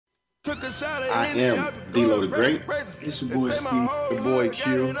I am D-Lo the Great. It's your boy Steve, the boy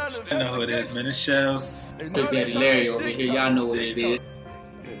Q. You know who it is, man. It's Shells. Big Daddy Larry over here. Y'all know what it is.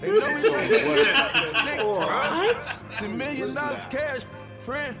 What? $10 million cash,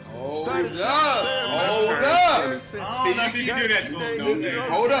 friend. Hold up. See, you do that to him, though.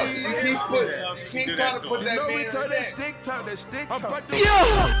 Hold up. You keep trying to put that man in That's TikTok. That's TikTok.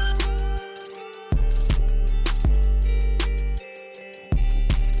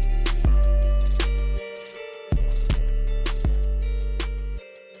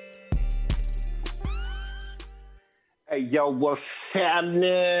 Hey, yo, what's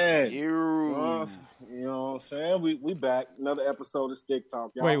happening? You know what I'm saying? We back. Another episode of Stick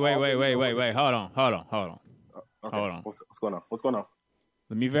Talk. Y'all Wait. Hold on. Okay. Hold on. What's going on?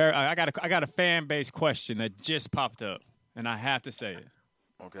 Let me I got a fan base question that just popped up, and I have to say it.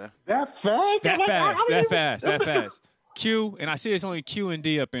 Okay. That fast? That fast. Q, and I see it's only Q and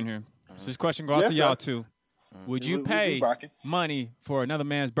D up in here. So this question goes out to y'all too. Would you pay money for another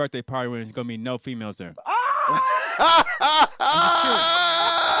man's birthday party when there's gonna be no females there?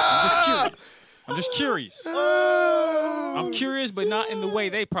 I'm just curious. I'm curious, but not in the way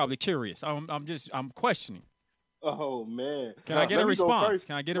they probably curious. I'm questioning. Oh man! Can I get a response?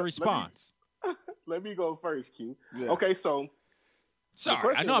 Let me go first, Q. Yeah. Okay, so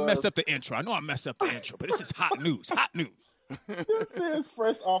sorry, I know I messed up the intro, but this is hot news. This is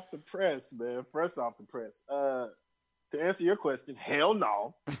fresh off the press, man. To answer your question, hell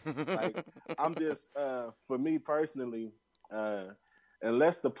no. Like, I'm just, for me personally,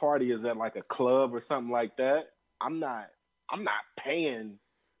 unless the party is at like a club or something like that, I'm not paying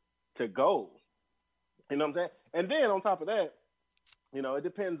to go. You know what I'm saying? And then on top of that, you know, it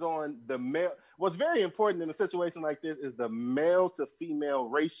depends on the male. What's very important in a situation like this is the male to female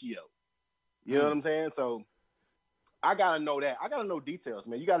ratio. You know what I'm saying? So I gotta know that. I gotta know details,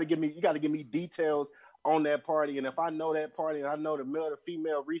 man. You gotta give me details on that party, and if I know that party and I know the male to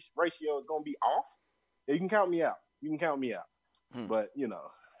female ratio is gonna be off, you can count me out. But you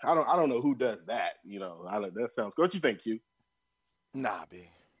know, I don't know who does that. You know, that sounds good. What you think, Q? Nah, B.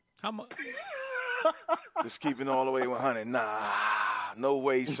 How much? Just keeping all the way 100. Nah, no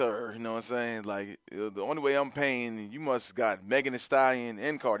way, sir. You know what I'm saying? Like, the only way I'm paying, you must got Megan Thee Stallion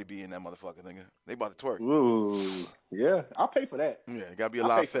and Cardi B in that motherfucker, nigga. They about to twerk. Ooh, yeah, I'll pay for that. Yeah, it gotta be a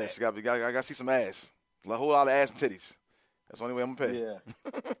lot of fest. I gotta see some ass. A whole lot of ass and titties. That's the only way I'm gonna pay.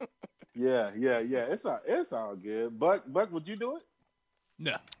 Yeah. It's all good. Buck, would you do it?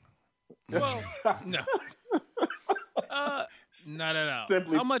 No. Well, no. Not at all.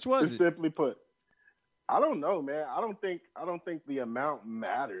 How much was it? Simply put, I don't know, man. I don't think the amount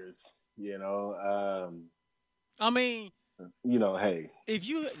matters. You know. I mean, you know, hey. If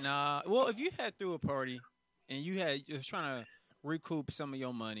you had threw a party and you was trying to recoup some of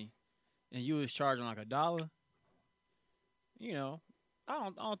your money, and you was charging like $1, you know, I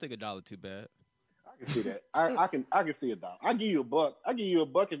don't think $1 too bad. I can see that. I can see $1. I give you $1. I give you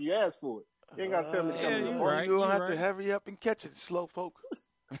 $1 if you ask for it. You ain't gotta tell me to come to the party. You gonna have to hurry up and catch it, slow folk.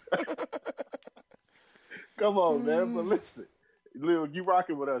 Come on, man. But listen, Lil, you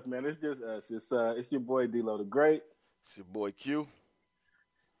rocking with us, man. It's just us. It's your boy D-Lo the Great. It's your boy Q.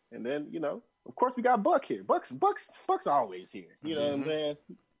 And then, you know, of course we got Buck here. Buck's always here. You know what I'm saying?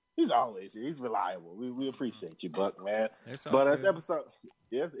 He's always here. He's reliable. We appreciate you, Buck, man. It's episode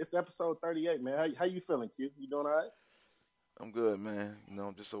 38, man. How you feeling, Q? You doing all right? I'm good, man. You know,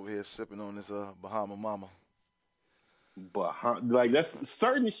 I'm just over here sipping on this Bahama Mama. Like, that's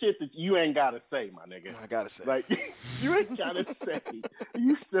certain shit that you ain't gotta say, my nigga. I gotta say. Like, you ain't gotta say.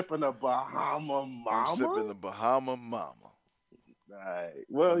 You sipping a Bahama Mama? I'm sipping the Bahama Mama. All right.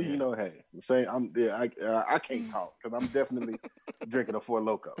 Well, you know, hey, I can't talk because I'm definitely drinking a Four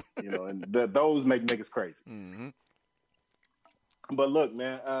Loko, you know, and those make niggas crazy. Mm-hmm. But look,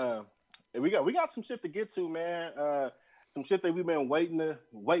 man, we got some shit to get to, man. Some shit that we've been waiting to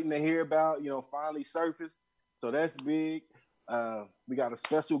hear about, you know, finally surfaced. So that's big. We got a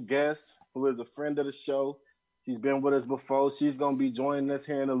special guest who is a friend of the show. She's been with us before. She's gonna be joining us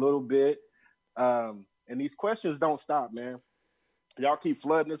here in a little bit. And these questions don't stop, man. Y'all keep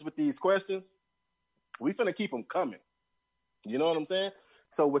flooding us with these questions. We finna keep them coming. You know what I'm saying?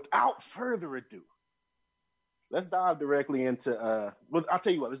 So without further ado, let's dive directly into, I'll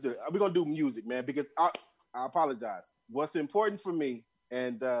tell you what, let's do it. We're going to do music, man, because I apologize. What's important for me,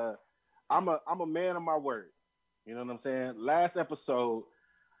 and I'm a man of my word. You know what I'm saying? Last episode,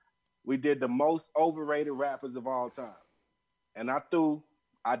 we did the most overrated rappers of all time. And I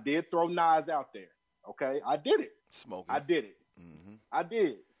did throw Nas out there, okay? I did it. Smoking. I did it. I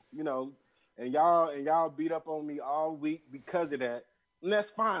did, you know, and y'all beat up on me all week because of that. And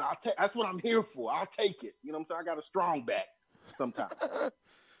that's fine. That's what I'm here for. I'll take it. You know what I'm saying? I got a strong back sometimes.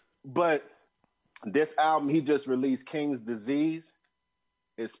 But this album he just released, King's Disease,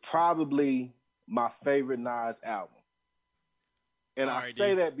 is probably my favorite Nas album. And All I right,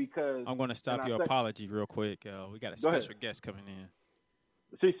 say D. that because I'm going to stop your apology real quick. We got a Go ahead. special guest coming in.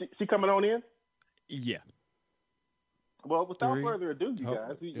 She coming on in? Yeah. Well, without 3. further ado, you Oh,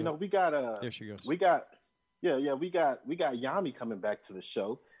 guys, we yeah. we got There she goes. we got we got Yami coming back to the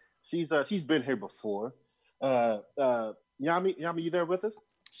show. She's been here before. Yami, you there with us?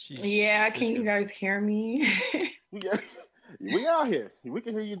 Yeah, can you guys hear me? We out here. We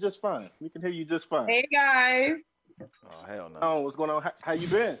can hear you just fine. Hey guys. Oh, hell no. Oh, what's going on? How you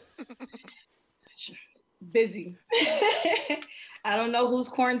been? Busy. I don't know who's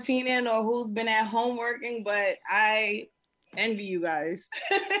quarantining or who's been at home working, but I envy you guys.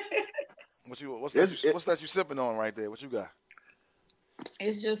 What's that you sipping on right there? What you got?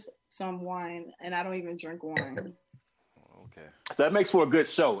 It's just some wine, and I don't even drink wine. Okay. So that makes for a good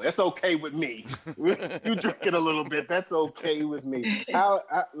show. That's okay with me. You drinking a little bit. That's okay with me. We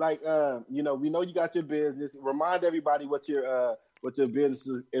know you got your business. Remind everybody what your business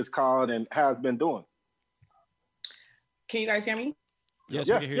is called and how it's been doing. Can you guys hear me? Yes,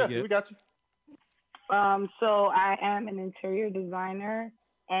 we can hear you. We got you. So I am an interior designer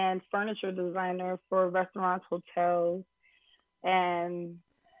and furniture designer for restaurants, hotels, and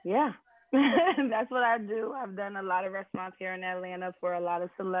yeah, that's what I do. I've done a lot of restaurants here in Atlanta for a lot of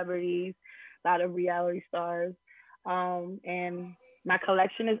celebrities, a lot of reality stars, and my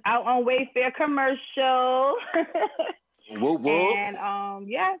collection is out on Wayfair Commercial. Whoa. And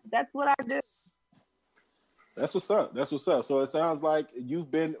yeah, that's what I do. That's what's up. So it sounds like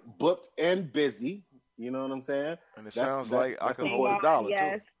you've been booked and busy. You know what I'm saying? And it sounds like I can hold a dollar,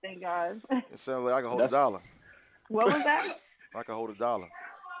 yes, too. Thank God. It sounds like I can hold a dollar. What was that? I can hold a dollar.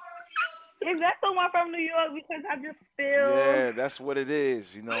 Is that the one from New York? Because I just feel... Yeah, that's what it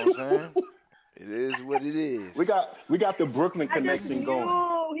is. You know what I'm saying? It is what it is. We got the Brooklyn connection going.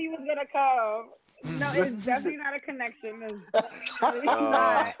 I he was going to come. No, it's definitely not a connection. It's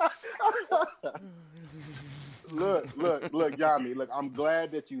not. Look, Yami. Look, I'm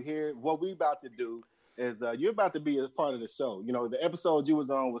glad that you're here. What we about to do is you're about to be a part of the show. You know, the episode you was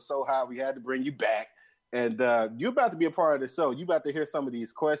on was so hot we had to bring you back, and you're about to be a part of the show. You about to hear some of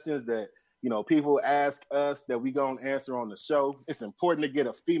these questions that people ask us that we gonna answer on the show. It's important to get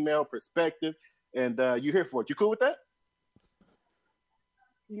a female perspective, and you're here for it. You cool with that?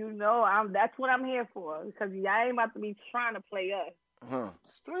 That's what I'm here for, because y'all ain't about to be trying to play us. Huh.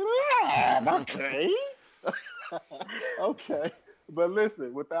 Okay. Okay. But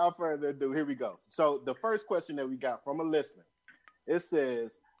listen, without further ado, here we go. So the first question that we got from a listener, it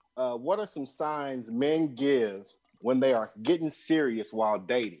says, what are some signs men give when they are getting serious while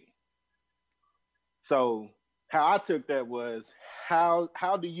dating? So how I took that was, how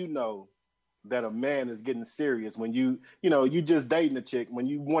do you know that a man is getting serious when you just dating a chick, when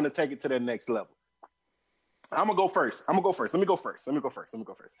you want to take it to that next level? I'm gonna go first. Let me go first.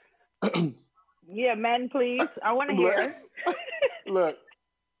 Yeah, men, please. I want to hear. Look,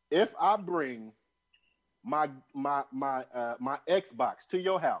 if I bring my Xbox to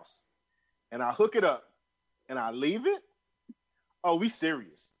your house and I hook it up and I leave it, oh, we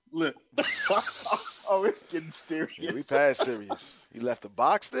serious. Look, oh, it's getting serious. Yeah, we past serious. You left the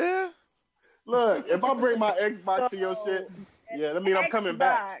box there? Look, if I bring my Xbox to your shit, yeah, that means I'm coming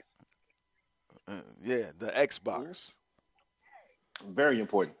back. Yeah, the Xbox. Very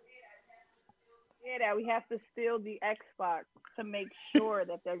important. Yeah, that we have to steal the Xbox to make sure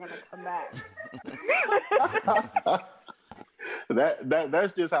that they're gonna come back.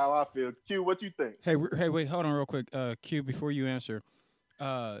 That's just how I feel. Q, what you think? Hey, wait, hold on real quick. Q, before you answer,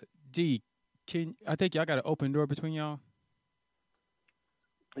 D, I think y'all got an open door between y'all?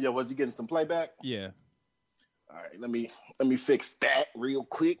 Yeah, was you getting some playback? Yeah. All right, let me fix that real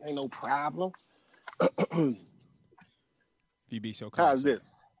quick. Ain't no problem. If you be so kind. How's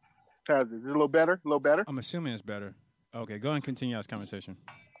this? Is it a little better? I'm assuming it's better. Okay, go ahead and continue this conversation.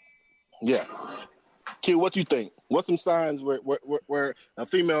 Yeah. Q, what you think? What's some signs where a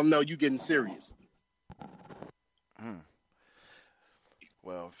female know you getting serious?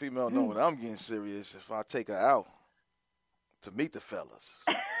 Well, female know when I'm getting serious if I take her out to meet the fellas.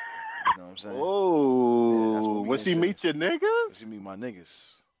 You know what I'm saying? Oh, yeah, when she meet your niggas? When she meet my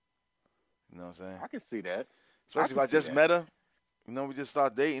niggas. You know what I'm saying? I can see that. Especially if I just met her. You know, we just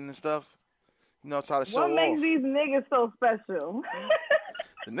start dating and stuff. You know, try to show off. What makes these niggas so special?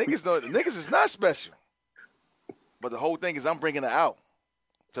 The niggas is not special. But the whole thing is I'm bringing her out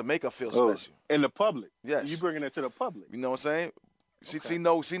to make her feel special. In the public? Yes. You bringing her to the public? You know what I'm saying? She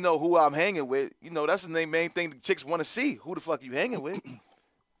know who I'm hanging with. You know, that's the main thing the chicks want to see. Who the fuck you hanging with?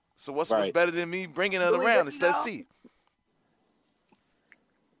 So what's better than me bringing her around instead of see?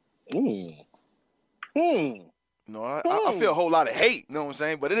 No, I feel a whole lot of hate. You know what I'm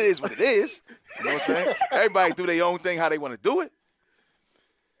saying? But it is what it is. You know what I'm saying? Everybody do their own thing how they want to do it.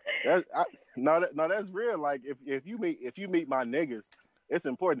 That's real. Like if you meet my niggas, it's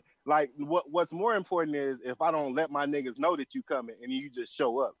important. Like what's more important is if I don't let my niggas know that you coming and you just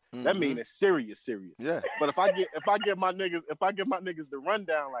show up. That means it's serious. Yeah. But if I give my niggas the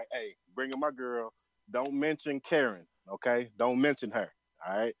rundown, like, hey, bringing my girl, don't mention Karen, okay? Don't mention her.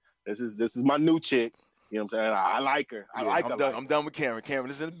 All right. This is my new chick. You know what I'm saying? I like her. I'm done with Karen. Karen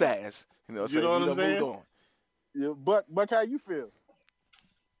is in the bass. You know what I'm saying? Moved on. Yeah, but how you feel?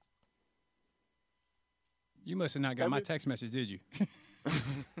 You must have not got my text message, did you?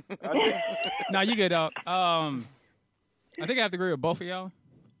 No, you good, dog. I think I have to agree with both of y'all.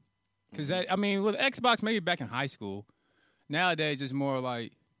 Because, with Xbox, maybe back in high school, nowadays it's more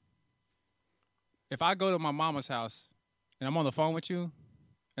like if I go to my mama's house and I'm on the phone with you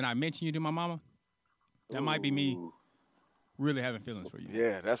and I mention you to my mama, that might be me really having feelings for you.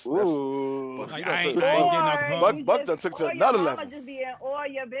 Yeah, that's like, I ain't getting off the phone. Buck done took it to another level. Just be in all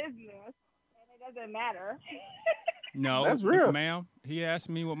your business, and it doesn't matter. No, that's real, ma'am. He asked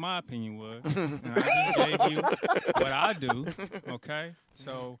me what my opinion was, and I just gave you what I do. Okay,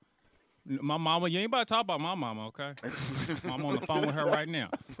 so my mama, you ain't about to talk about my mama. Okay, I'm on the phone with her right now.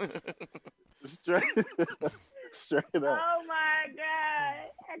 Straight up. Oh my God,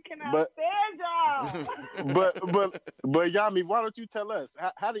 I cannot stand y'all. but Yami, why don't you tell us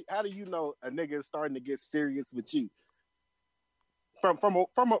how do you know a nigga is starting to get serious with you? From a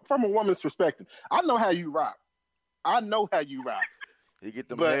woman's perspective, I know how you rock. You get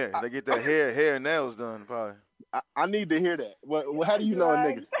them hair. They get that hair and nails done, probably. I need to hear that. How do you know a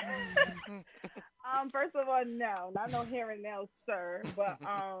nigga? First of all, no, not no hair and nails, sir. But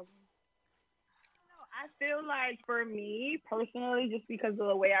I feel like for me personally, just because of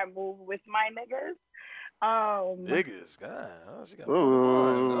the way I move with my niggas. Niggas, God, she got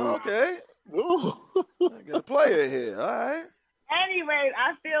okay. I got a player here. All right. Anyways,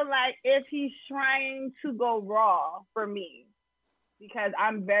 I feel like if he's trying to go raw for me, because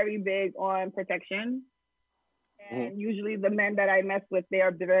I'm very big on protection, and usually the men that I mess with, they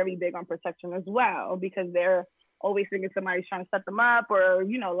are very big on protection as well, because they're always thinking somebody's trying to set them up or,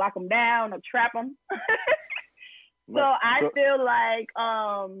 lock them down or trap them. So I feel like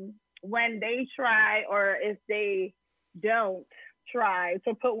when they try, or if they don't try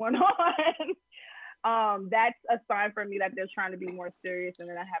to put one on, that's a sign for me that they're trying to be more serious, and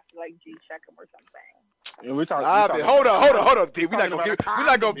then I have to G-check them or something. And hold up, D. We're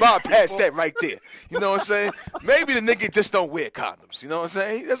not gonna bypass that right there. You know what I'm saying? Maybe the nigga just don't wear condoms. You know what I'm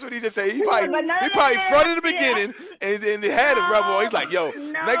saying? That's what he just said. He probably fronted the beginning and then they had a rubber on. He's like, yo,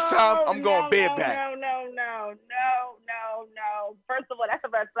 next time I'm going bareback. No. First of all, that's a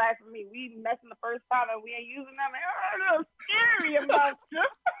red flag for me. We messing the first time and we ain't using them. I'm a little scary about you.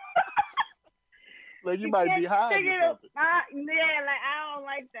 Like you might be high or something. I don't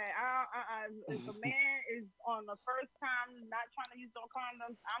like that. If a man is on the first time not trying to use no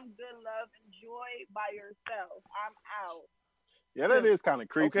condoms, I'm good, love. Enjoy by yourself. I'm out. Yeah, that is kind of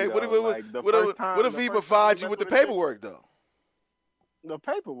creepy. Okay, what if he provides you with the paperwork, though? The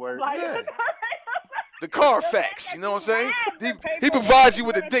paperwork? Yeah. The Carfax, you know what I'm saying? He provides you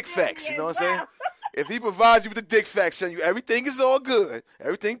with the dick facts, you know what I'm saying? If he provides you with the dick facts, telling you everything is all good,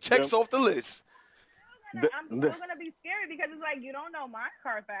 everything checks off the list. I'm still gonna be scared because it's like you don't know my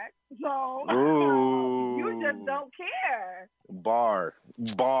Carfax, so you just don't care. Bars.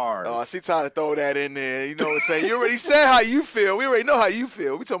 Oh, she trying to throw that in there. You know what I'm saying? You already said how you feel. We already know how you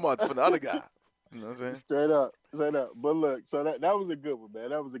feel. We talking about for the other guy. You know what I'm saying? Straight up. But look, so that was a good one,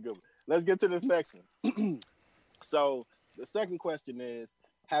 man. That was a good one. Let's get to this next one. So the second question is: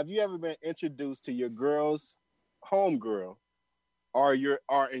 have you ever been introduced to your girl's homegirl? Or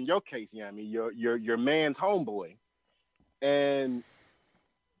in your case, your man's homeboy, and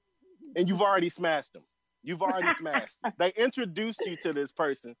you've already smashed them. They introduced you to this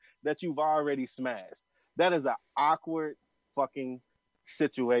person that you've already smashed. That is an awkward fucking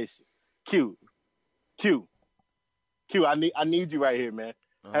situation. Q, I need you right here, man.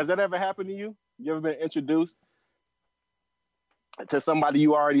 Has that ever happened to you? You ever been introduced to somebody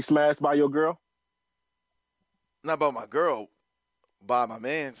you already smashed by your girl? Not by my girl. By my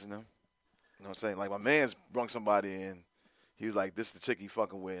mans and them. You know what I'm saying? Like my mans brung somebody in. He was like, this is the chick he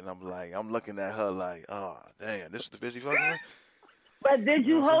fucking with. And I'm looking at her like, oh, damn, this is the bitch he fucking with? But did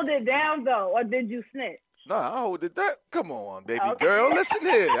you hold it down, though, or did you snitch? Nah, I hold it. That come on, baby girl. Listen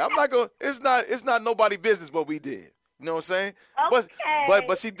here. I'm not gonna. It's not nobody business what we did. You know what I'm saying? Okay.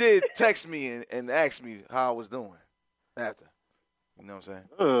 But she did text me and ask me how I was doing after. You know what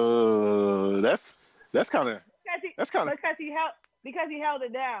I'm saying? That's kind of because he held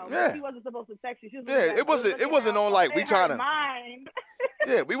it down. Yeah. He wasn't supposed to text you. She was Yeah, it wasn't on like we trying to. Mind.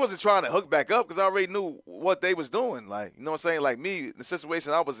 Yeah, we wasn't trying to hook back up because I already knew what they was doing. Like, you know what I'm saying? Like me, the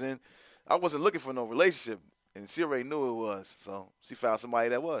situation I was in, I wasn't looking for no relationship, and she already knew it was. So she found somebody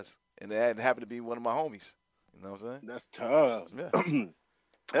that was, and it happened to be one of my homies. You know what I'm saying? That's tough. Yeah.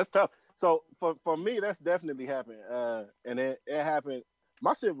 That's tough. So for me, that's definitely happened. And it happened.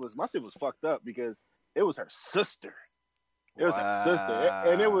 My shit was fucked up because it was her sister. It was her sister,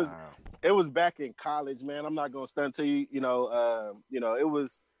 and it was back in college, man. I'm not gonna stunt to you. You know, it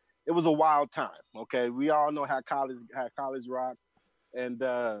was a wild time. Okay, we all know how college rocks, and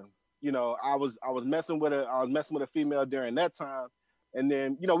you know, I was messing with a female during that time. And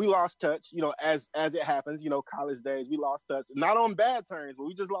then, you know, we lost touch, you know, as it happens, you know, college days, we lost touch. Not on bad terms, but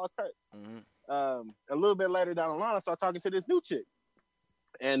we just lost touch. Mm-hmm. A little bit later down the line, I started talking to this new chick.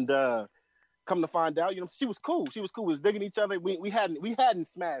 And come to find out, you know, she was cool. She was cool. We was digging each other. We hadn't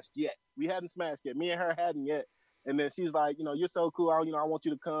smashed yet. Me and her hadn't yet. And then she's like, you know, you're so cool. I want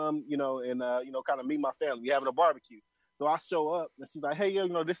you to come, you know, and, you know, kind of meet my family. We having a barbecue. So I show up and she's like, hey, you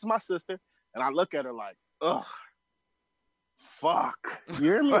know, this is my sister. And I look at her like, ugh. Fuck. You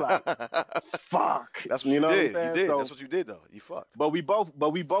hear me? Like, fuck. That's what you did. You did. So, that's what you did, though. You fucked. But we both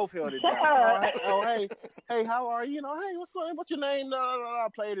held it down. Hey, how are you? You know, hey, what's going on? What's your name? No. I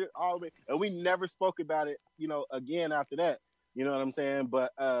played it all the way. And we never spoke about it, you know, again after that. You know what I'm saying?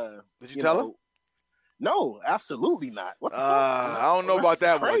 But did you tell her? No, absolutely not. What the fuck? I don't know about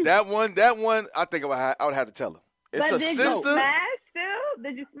that one. That one, I think I would have to tell her. It's a sister. Did you smash still?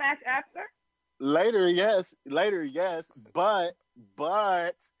 Did you smash after? Later, yes. But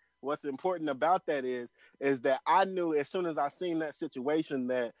what's important about that is that I knew as soon as I seen that situation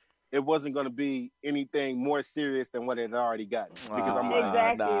that it wasn't going to be anything more serious than what it had already gotten. Because I'm like,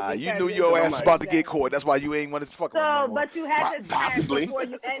 exactly. You knew your ass was about to get caught. That's why you ain't want to fuck with her no more. But you had to smash possibly before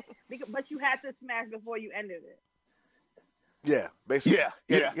you but you had to smash before you ended it. Yeah, basically. Yeah.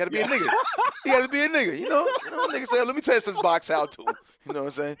 You got to be a nigga. You got to be a nigga. You know, nigga say, let me test this box out too. You know what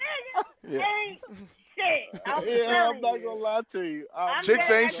I'm saying? Yeah. Ain't shit. I'm not gonna lie to you. Chicks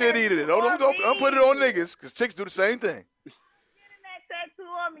ain't shit either. Don't put it on niggas, because chicks do the same thing. Getting that tattoo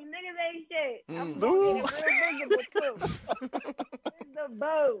on me, niggas ain't shit. I'm going to get real visible too. It's the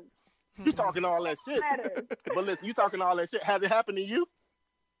boat. You talking all that shit. But listen, you talking all that shit. Has it happened to you?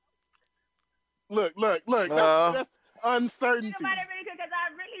 Look. That's uncertainty. Because I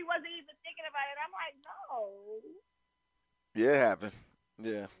really wasn't even thinking about it. I'm like, no. Yeah, it happened.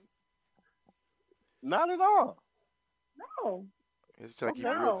 Yeah. Not at all. No. Just trying to keep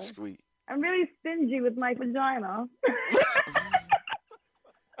it real discreet. I'm really stingy with my vagina.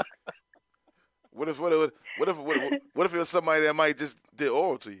 What if it was somebody that might just did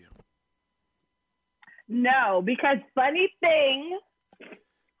oral to you? No, because funny thing,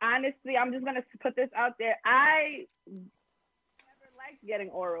 honestly, I'm just gonna put this out there. I never liked getting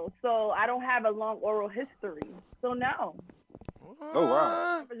oral, so I don't have a long oral history. So no. Oh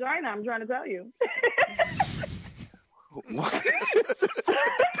wow. Vagina, I'm trying to tell you. Okay. That's the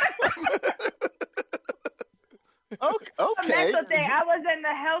thing. I was in the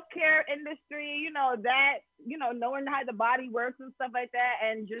healthcare industry, knowing how the body works and stuff like that,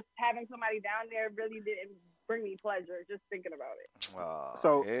 and just having somebody down there really didn't bring me pleasure. Just thinking about it.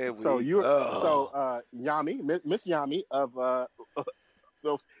 Yami, Miss Yami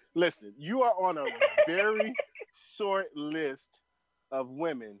listen, you are on a very short list of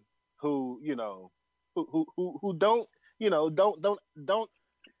women who don't.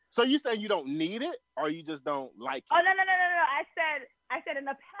 So you saying you don't need it, or you just don't like it? Oh no! I said in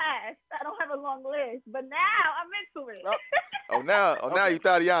the past I don't have a long list, but now I'm into it. Now you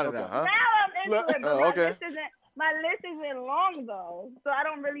Tatiana now, huh? Now I'm into it. But okay. My list isn't long though, so I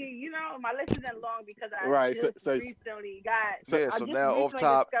don't really, my list isn't long because I recently got. Yeah, so now off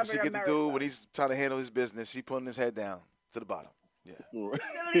top, she get the dude when he's trying to handle his business, she putting his head down to the bottom. Yeah.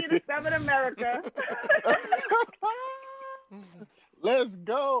 Recently discovered America. Let's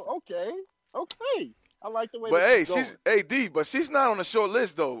go. Okay. I like the way. But she's not on the short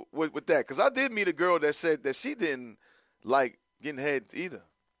list though with that, because I did meet a girl that said that she didn't like getting head either.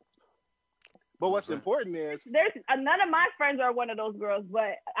 But what's important is there's none of my friends are one of those girls,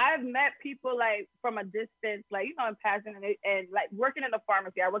 but I've met people like from a distance, like in passing, and like working in the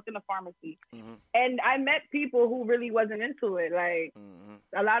pharmacy. I worked in the pharmacy, and I met people who really wasn't into it. Like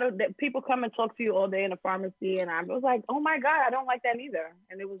a lot of people come and talk to you all day in the pharmacy, and I was like, oh my god, I don't like that either.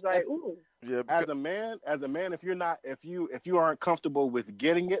 And it was like, ooh. Yeah, as a man, if you aren't comfortable with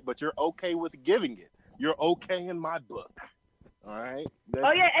getting it, but you're okay with giving it, you're okay in my book. All right.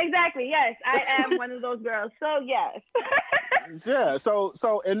 Oh yeah, exactly. Yes, I am one of those girls. So yes. Yeah. So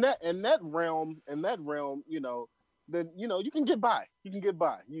in that realm, you know, then you know you can get by. You can get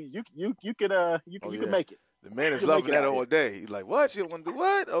by. You can make it. The man is loving that all day. He's like, what? You want to do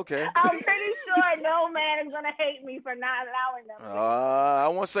what? Okay. I'm pretty sure no man is gonna hate me for not allowing them. I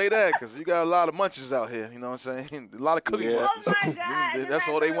won't say that because you got a lot of munches out here. You know what I'm saying? A lot of cookie busters. Oh my god. That's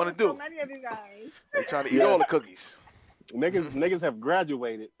all they want to do. So many of you guys. They trying to eat all the cookies. Niggas have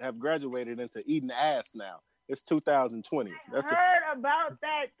graduated into eating ass now. It's 2020. I heard about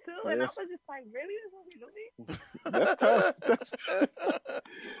that too, and I was just like, really? That's what we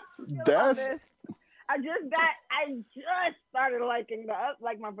doing? That's I just started liking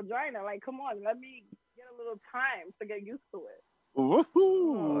my vagina. Like, come on, let me get a little time to get used to it.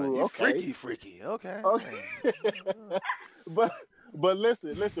 Woohoo! You okay. freaky. Okay. But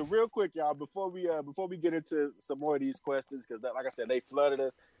listen, real quick, y'all. Before we get into some more of these questions, because like I said, they flooded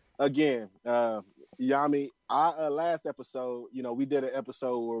us again. Yami, last episode, you know, we did an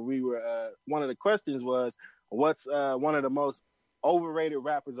episode where we were. One of the questions was, what's one of the most overrated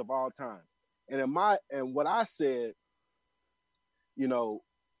rappers of all time? And what I said, you know,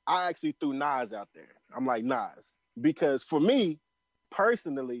 I actually threw Nas out there. I'm like, Nas, because for me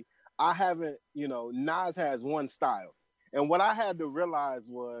personally, I haven't, you know, Nas has one style. And what I had to realize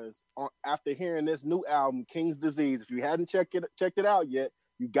was after hearing this new album, King's Disease, if you hadn't checked it out yet,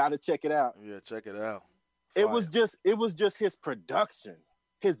 you got to check it out. Yeah, check it out. Fire. It was just his production,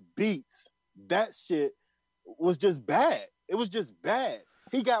 his beats. That shit was just bad. It was just bad.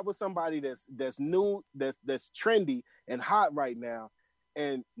 He got with somebody that's new, that's trendy and hot right now,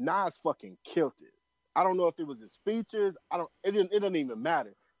 and Nas fucking killed it. I don't know if it was his features. It doesn't even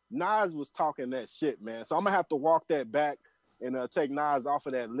matter. Nas was talking that shit, man. So I'm gonna have to walk that back and take Nas off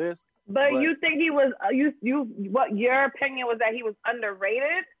of that list. But you think he was what your opinion was that he was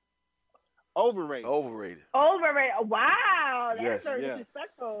underrated? Overrated. Wow, that's Yes. so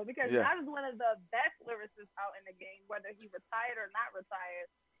disrespectful because Nas is one of the best lyricists out in the game, whether he retired or not retired.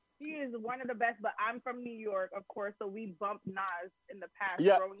 He is one of the best, but I'm from New York, of course, so we bumped Nas in the past.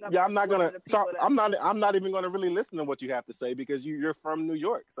 Growing up, I'm not gonna. So I'm not even gonna really listen to what you have to say because you're from New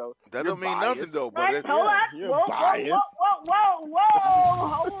York. So that don't mean nothing though. But right, hold on. You're biased. Whoa.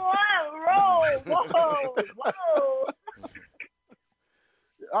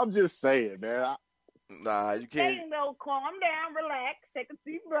 I'm just saying, man. Nah, you can't. Hey, no, calm down, relax, take a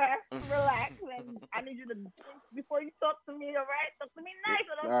deep breath, relax, and I need you to think before you talk to me, all right? Talk to me nice,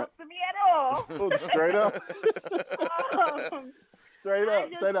 or don't talk to me at all. Straight up. Straight up. I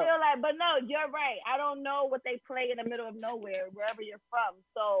just feel like, but no, you're right. I don't know what they play in the middle of nowhere, wherever you're from.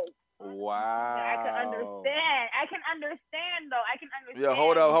 So wow, I can understand, though. Yeah,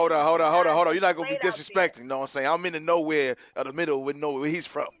 hold on. You're not gonna be disrespecting. You know what I'm saying? I'm in the nowhere of the middle with nowhere he's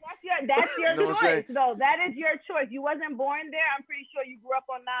from. That's your you know choice, though. That is your choice. You wasn't born there. I'm pretty sure you grew up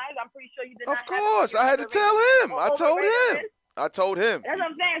on Nas. I'm pretty sure you did not. Of course, I had to tell him. I told him. That's what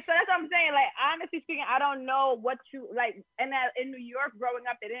I'm saying. So that's what I'm saying. Like, honestly speaking, I don't know what you like. And in New York, growing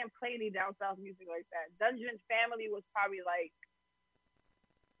up, they didn't play any down south music like that. Dungeon Family was probably like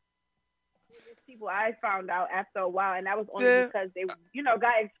people I found out after a while, and that was only because they, you know,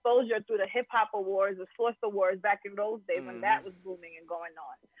 got exposure through the Hip Hop Awards, the Source Awards back in those days when that was booming and going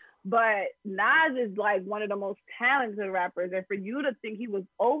on. But Nas is like one of the most talented rappers, and for you to think he was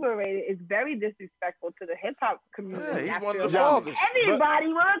overrated is very disrespectful to the hip hop community. Yeah, he's one of the fathers. Everybody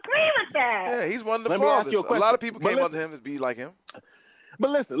will agree with that. Yeah, he's one of the fathers. A lot of people came up to him to be like him. But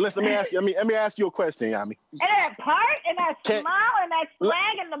listen. Let me ask you. Let me ask you a question, Yami. And that part, and that smile, and that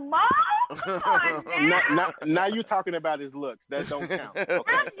swag, and the mall. Come on, now you're talking about his looks. That don't count. Okay.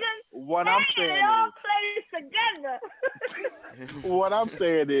 What I'm saying it all plays together. What I'm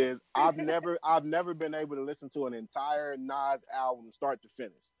saying is, I've never been able to listen to an entire Nas album start to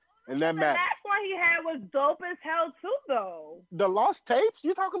finish, and that matters. That one he had was dope as hell too, though. The Lost Tapes?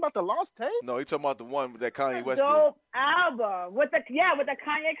 You talking about the Lost Tapes? No, he talking about the one that Kanye West dope album with the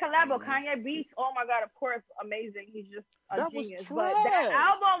Kanye collabo, Kanye beats. Oh my God, of course, amazing. He's just a genius. But that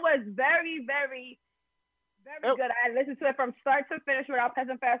album was very, very Very good. I listened to it from start to finish without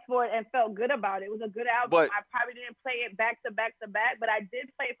pressing fast forward and felt good about it. It was a good album. But- I probably didn't play it back to back to back, but I did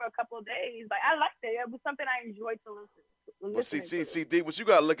play it for a couple of days. Like I liked it. It was something I enjoyed to listen. But see, D, what you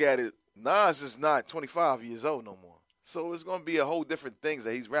gotta look at it. Nas is not 25 years old no more, so it's gonna be a whole different things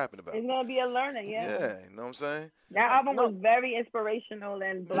that he's rapping about. It's gonna be a learning, Yeah, you know what I'm saying? That album was very inspirational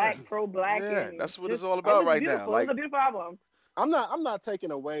and pro-black. Yeah, and that's what just- it's all about right now. It was a beautiful album. I'm not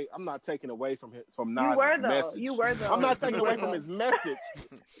taking away from Nas' message. You were though. I'm not taking away from his message.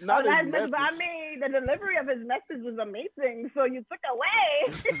 Not Oh, his that's message. but I mean, the delivery of his message was amazing. So you took away.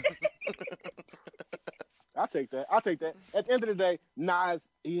 I'll take that. At the end of the day, Nas,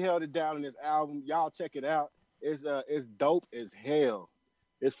 he held it down in his album. Y'all check it out. It's dope as hell.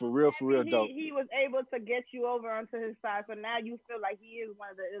 It's for real dope. He was able to get you over onto his side, so now you feel like he is one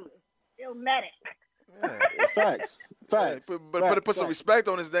of the illmatic. Yeah. Facts. But put some respect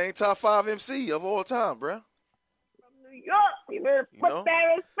on his name. Top 5 MC of all time, bro. From New York, you better put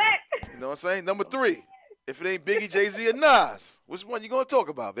that respect. You know what I'm saying? Number 3. If it ain't Biggie, Jay-Z, or Nas, which one you gonna talk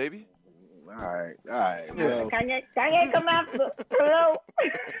about, baby? All right. Well, Kanye come after. Hello.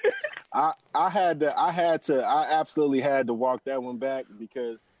 I absolutely had to walk that one back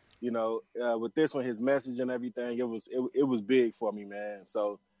because, with this one, his message and everything, it was big for me, man.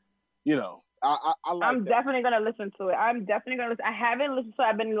 So, I like I'm definitely gonna listen to it. I haven't listened to it.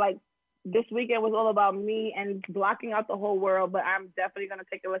 I've been like, this weekend was all about me and blocking out the whole world, but I'm definitely gonna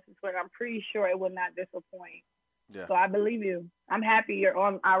take a listen to it. I'm pretty sure it will not disappoint. Yeah. So I believe you. I'm happy you're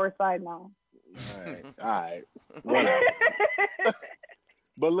on our side now. All right.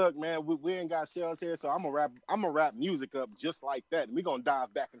 But look, man, we ain't got shells here, so I'm gonna wrap music up just like that, and we're gonna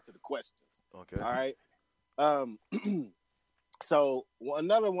dive back into the questions. Okay. All right. So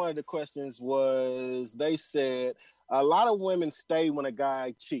another one of the questions was, they said a lot of women stay when a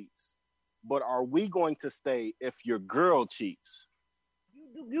guy cheats, but are we going to stay if your girl cheats?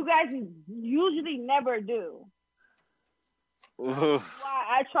 You guys usually never do. Why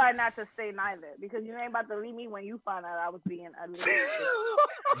I try not to stay neither, because you ain't about to leave me when you find out I was being a so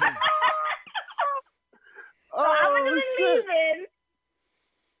I'm gonna be leaving.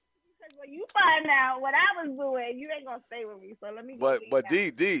 Because when you find out what I was doing, you ain't gonna stay with me. So let me. But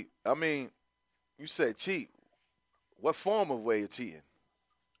D, I mean, you said cheat. What form of way of cheating?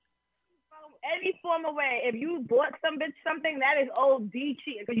 Any form of way. If you bought some bitch something, that is OD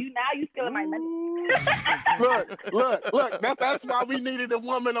cheating. Because you stealing my money. Look. That's why we needed a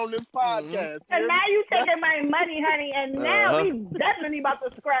woman on this podcast. And now you taking my money, honey. And now we definitely about to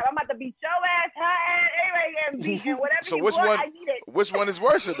scrap. I'm about to beat your ass, her ass, everybody getting beat, and whatever So you which want, one? I need it. Which one is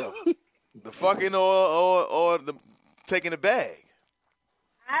worse though? The fucking or the taking the bag?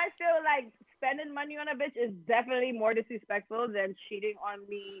 I feel like spending money on a bitch is definitely more disrespectful than cheating on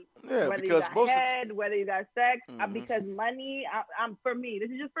me. Yeah, whether because you got most head, whether you got sex. Because money, I'm for me.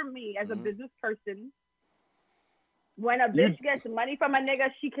 This is just for me as a business person. When a bitch gets money from a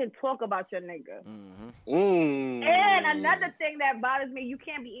nigga, she can talk about your nigga. And another thing that bothers me, you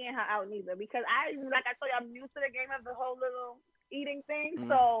can't be eating her out neither, because I told you, I'm new to the game of the whole little eating thing.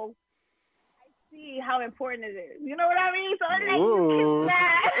 So see how important it is. You know what I mean? So it's like,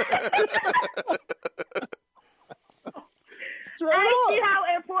 I see how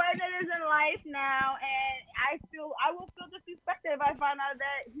important it is in life now, and I will feel disrespected if I find out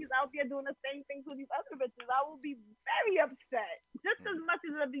that he's out there doing the same things with these other bitches. I will be very upset, just as much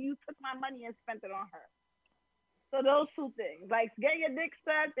as if you took my money and spent it on her. So those two things, like getting your dick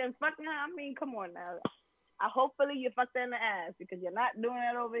sucked and fucking her, I mean, come on now. Hopefully you fucked her in the ass, because you're not doing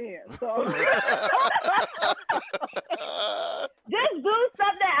that over here. So just do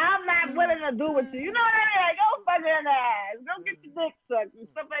something I'm not willing to do with you. You know what I mean? Like, go fuck her in the ass. Go get your dick sucked and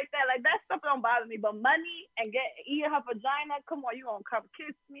stuff like that. Like, that stuff don't bother me. But money and eating her vagina, come on, you gonna come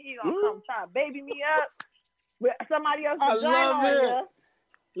kiss me? You gonna come try to baby me up with somebody else's vagina? I love it.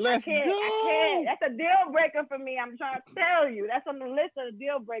 I can't. That's a deal breaker for me. I'm trying to tell you. That's on the list of the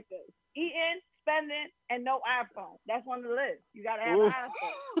deal breakers. Eating, spending, and no iPhone. That's on the list. You gotta have an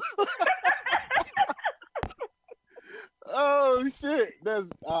iPhone. Oh shit!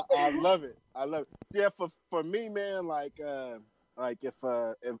 I love it. See, for me, man, like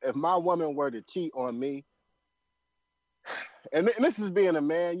if my woman were to cheat on me, and this is being a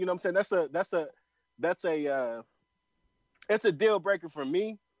man, you know what I'm saying? That's a it's a deal breaker for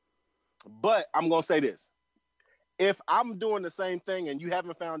me. But I'm gonna say this: if I'm doing the same thing and you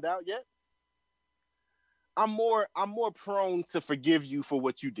haven't found out yet, I'm more prone to forgive you for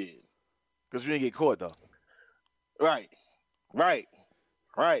what you did. Because you didn't get caught though. Right.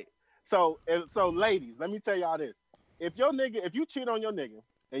 So ladies, let me tell y'all this: if you cheat on your nigga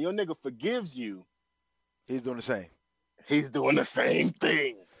and your nigga forgives you, He's doing the same. He's doing the same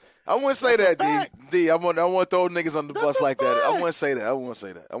thing. I wouldn't say that, D. I want to throw niggas on the bus like that. I wouldn't say that. I wouldn't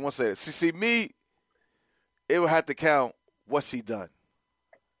say that. See, me, it would have to count what she done.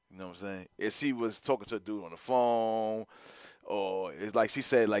 You know what I'm saying? If she was talking to a dude on the phone, or it's like she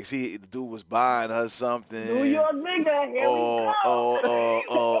said, like the dude was buying her something. New York nigga, here we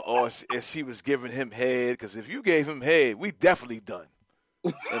go. Or if she was giving him head, because if you gave him head, we definitely done.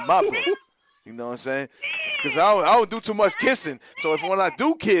 In my book. You know what I'm saying? Because I don't do too much kissing. So when I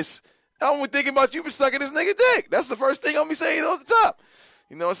do kiss, I'm only thinking about you been sucking this nigga dick. That's the first thing I'm be saying on the top.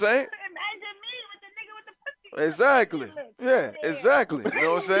 You know what I'm saying? Imagine me with the nigga with the pussy. Exactly. Yeah, exactly. You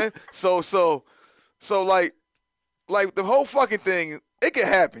know what I'm saying? So like the whole fucking thing, it can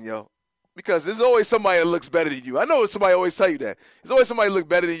happen, yo. Because there's always somebody that looks better than you. I know somebody always tell you that. There's always somebody look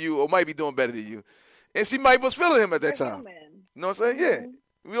better than you or might be doing better than you. And she might was feeling him at that time. You know what I'm saying? Yeah.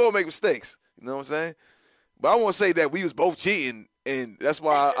 We all make mistakes. You know what I'm saying? But I won't say that we was both cheating and that's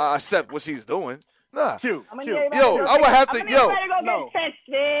why I accept what she's doing. Nah. Q. Yo, I would have to, No.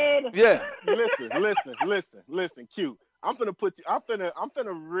 Yeah. Listen, Q. I'm finna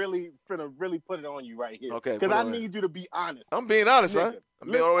really put it on you right here. Okay. Because I need you to be honest. I'm being honest, huh?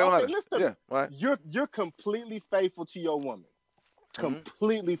 I'm being honest. Listen, yeah. Right. You're completely faithful to your woman.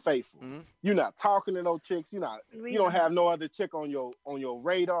 Completely faithful. You're not talking to no chicks. You don't have no other chick on your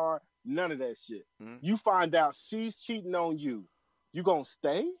radar. None of that shit. You find out she's cheating on you. You gonna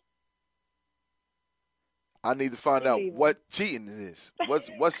stay? I need to find out what cheating is. What's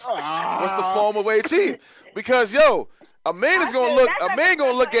the formal way of cheating? Because a man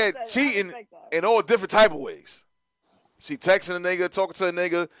gonna look at cheating in all different type of ways. She texting a nigga, talking to a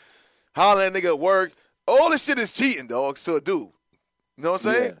nigga, hollering at a nigga at work. All this shit is cheating, dog, to a dude. You know what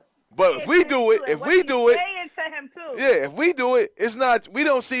I'm saying? Yeah. But if we do it, it's not. We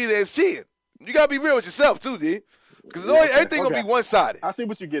don't see it as cheating. You gotta be real with yourself too, D. Because everything gonna be one sided. I see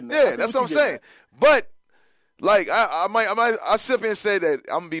what you're getting at. Yeah, that's what I'm saying. But like I sit here and say that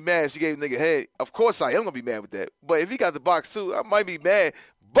I'm gonna be mad she gave a nigga head. Of course I am gonna be mad with that. But if he got the box too, I might be mad.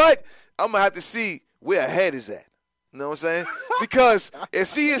 But I'm gonna have to see where her head is at. You know what I'm saying? Because if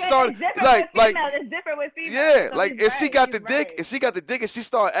she is starting it's different with females. Yeah, so like if she got the dick and she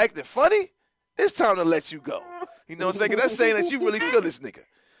start acting funny, it's time to let you go. You know what I'm saying? 'Cause that's saying that you really feel this nigga.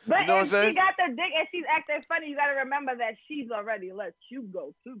 But you know what I'm saying? If she got the dick and she's acting funny, you gotta remember that she's already let you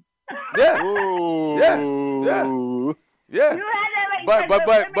go too. Yeah. Ooh. Yeah. You had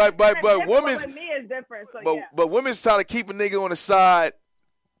that, but women's with me is different. So but women's trying to keep a nigga on the side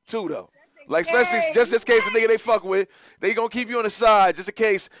too though. Like especially just in case a nigga they fuck with, they gonna keep you on the side just in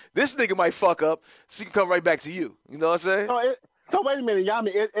case this nigga might fuck up. She can come right back to you. You know what I'm saying? So wait a minute,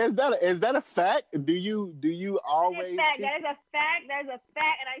 Yami. Is that a fact? Do you always? That is a fact. There's a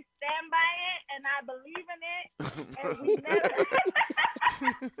fact, and I stand by it, and I believe in it. And we never.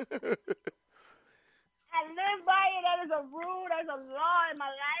 I live by it. That is a rule. There's a law in my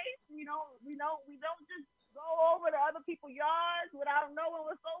life. We don't just go over to other people's yards without knowing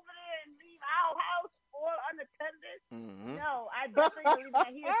what's over there and leave our house all unattended. No, I definitely believe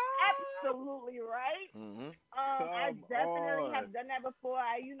that he is absolutely right. I definitely have done that before.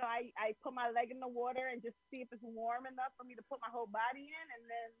 I put my leg in the water and just see if it's warm enough for me to put my whole body in, and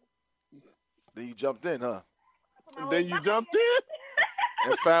then you jumped in, huh? Then you jumped in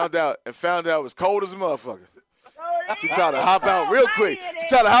and found out it was cold as a motherfucker. She tried to hop out real quick. D.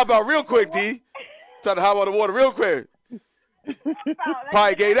 Tried to hop out of the water real quick.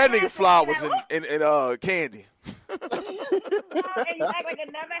 Probably gave that nigga flowers and candy. And you act like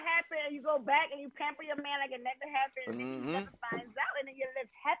it never happened, and you go back and you pamper your man like it never happened, and then he never finds out, and then you live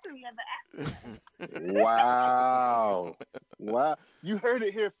happily ever after. Wow. You heard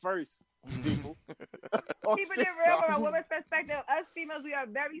it here first, people. Keeping it real from a woman's perspective, us females, we are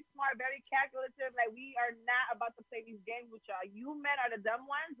very smart, very calculative. Like, we are not about to play these games with y'all. You men are the dumb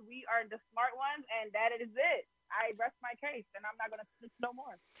ones. We are the smart ones, and that is it. I rest my case, and I'm not going to switch no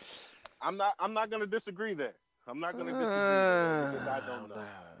more. I'm not going to disagree there. I'm not going to disagree there because I don't know.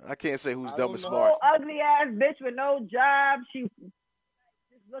 I can't say who's dumb and smart. Ugly ass bitch with no job. She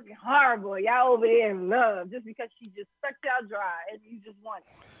just looking horrible. Y'all over here in love just because she just sucked y'all dry and you just want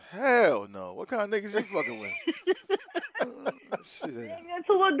it. Hell no. What kind of niggas you fucking with? Shit.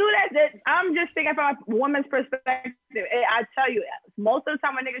 Who will do that? I'm just thinking from a woman's perspective. I tell you, most of the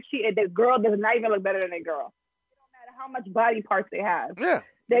time when niggas cheat, the girl does not even look better than their girl. It don't matter how much body parts they have. Yeah.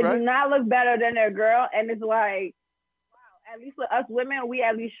 They do not look better than their girl. And it's like, wow, at least with us women, we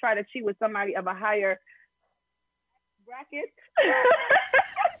at least try to cheat with somebody of a higher bracket.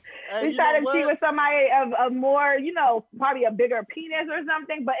 Hey, We try to cheat with somebody of more, probably a bigger penis or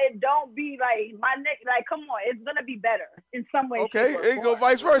something, but it don't be like my neck. Like, come on, it's gonna be better in some way. Okay, it go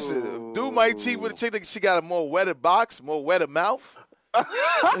vice versa. Dude might cheat with a chick that she got a more wetter box, more wetter mouth.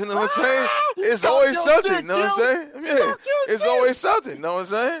 You know what I'm saying? It's always something. You know what I'm saying? Yeah, it's always something. You know what I'm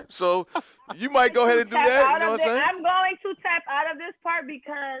saying? So you might go ahead and do that. You know what I'm saying? I'm going to tap out of this part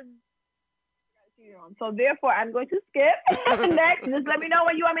because. So therefore, I'm going to skip next. Just let me know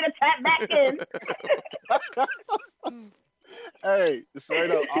when you want me to tap back in. Hey,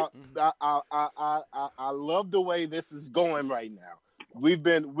 straight up, I love the way this is going right now.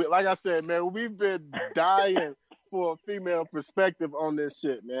 Like I said, man, we've been dying for a female perspective on this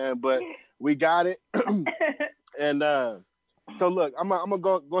shit, man. But we got it. And so look, I'm gonna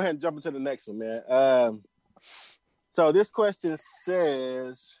go ahead and jump into the next one, man. So this question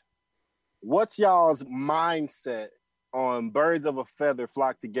says, what's y'all's mindset on birds of a feather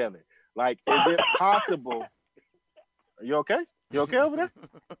flock together? Like, is it possible? Are you okay? You okay over there?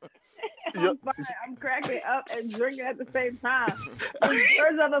 I'm fine. I'm cracking up and drinking at the same time.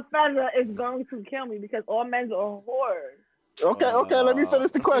 Birds of a feather is going to kill me because all men are whores. Okay. Let me finish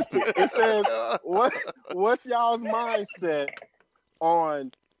the question. It says, what's y'all's mindset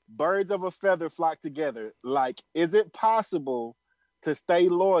on birds of a feather flock together? Like, is it possible to stay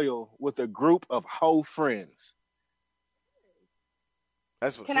loyal with a group of hoe friends?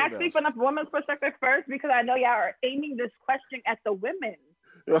 That's what. Can I speak from the woman's perspective first? Because I know y'all are aiming this question at the women.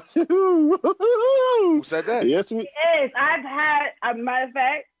 Who said that? Yes, it is. I've had, a matter of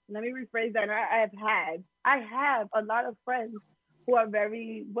fact, let me rephrase that. I have a lot of friends who are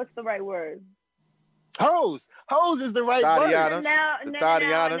very, what's the right word? Hoes is the right word.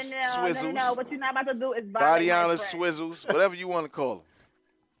 Tatianas, Swizzles. No, what you're not about to do is violate Tatianas, Swizzles, whatever you want to call them.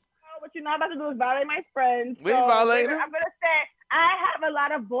 No, what you're not about to do is violate my friends. We ain't violating them. I'm going to say, I have a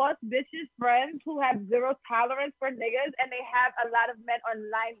lot of boss bitches friends who have zero tolerance for niggas, and they have a lot of men on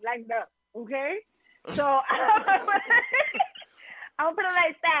lined up, okay? So, I'll put it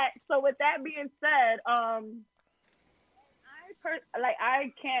like that. So with that being said, I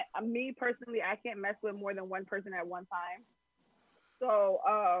can't mess with more than one person at one time. So,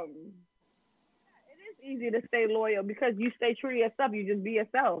 it is easy to stay loyal because you stay true to yourself. You just be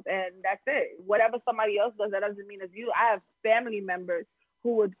yourself, and that's it. Whatever somebody else does, that doesn't mean it's you. I have family members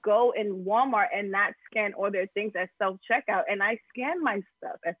who would go in Walmart and not scan all their things at self-checkout, and I scan my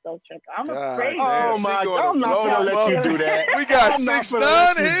stuff at self-checkout. I'm afraid. Oh my God, I'm not gonna let you do that. We got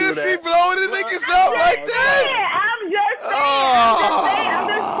 6ix9ine here. She blowing the niggas up like that. I'm just saying. I'm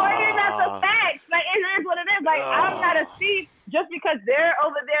just pointing out the facts. Like, it is what it is. Like, I'm not a thief just because they're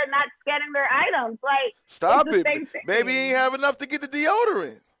over there not scanning their items. Like, stop it. Maybe he ain't have enough to get the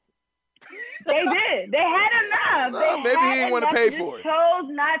deodorant. They did. They had enough. Maybe he didn't want to pay for it. Chose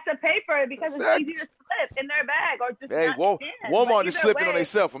not to pay for it because it's easy to slip in their bag or just. Hey, Walmart is slipping on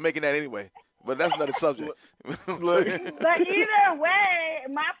themselves for making that anyway. But that's another subject. But either way,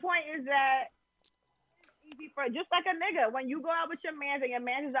 my point is that it's easy for just like a nigga. When you go out with your man and your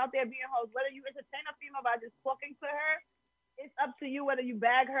man is out there being hoes, whether you entertain a female by just talking to her, it's up to you whether you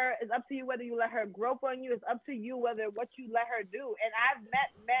bag her. It's up to you whether you let her grope on you. It's up to you whether what you let her do. And I've met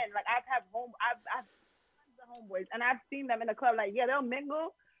men, like I've tons of homeboys, and I've seen them in the club. Like, yeah, they'll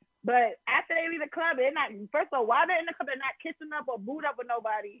mingle, but after they leave the club, they're not. First of all, while they're in the club, they're not kissing up or booed up with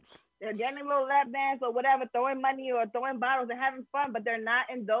nobody. They're getting little lap dance or whatever, throwing money or throwing bottles and having fun, but they're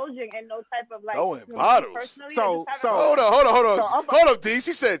not indulging in no type of like throwing bottles. So hold on. Hold up, D.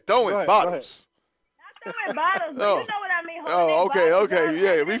 She said throwing bottles. Throwing bottles, but you know what I mean. Okay.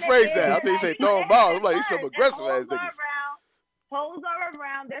 Yeah, rephrase that. I think you say throwing bottles. I'm like, he's some aggressive ass niggas. Hoes are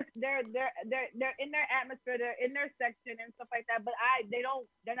around. They're in their atmosphere. They're in their section and stuff like that. But they're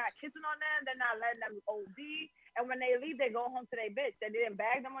not kissing on them. They're not letting them OD. And when they leave, they go home to their bitch. They didn't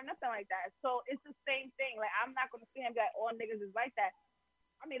bag them or nothing like that. So it's the same thing. Like, I'm not gonna see him that all niggas is like that.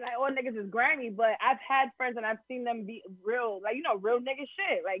 I mean, like, all niggas is grimy, but I've had friends and I've seen them be real, like, real nigga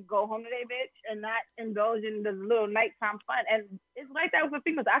shit. Like, go home to their bitch and not indulge in the little nighttime fun. And it's like that with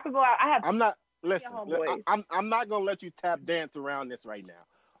females. I could go out. I'm not gonna let you tap dance around this right now.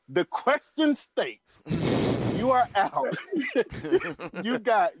 The question states, you are out. You've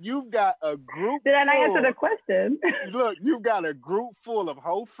got a group. Did I not answer the question? Look, you've got a group full of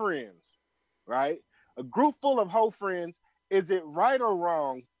hoe friends, right? A group full of hoe friends. Is it right or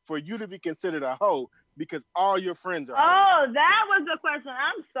wrong for you to be considered a hoe because all your friends are hoes? Oh, that was the question.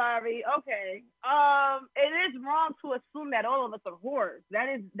 I'm sorry. Okay. It is wrong to assume that all of us are whores. That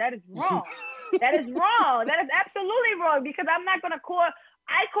is wrong. That is wrong. That is absolutely wrong because I'm not gonna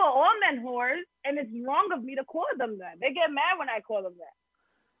I call all men whores, and it's wrong of me to call them that. They get mad when I call them that.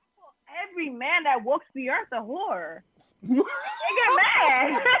 I call every man that walks the earth a whore. They get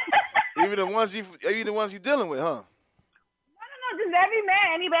mad. Even the ones you dealing with, huh? No, just every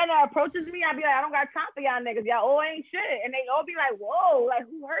man, any man that approaches me, I be like, I don't got time for y'all niggas. Y'all all ain't shit. And they all be like, whoa, like,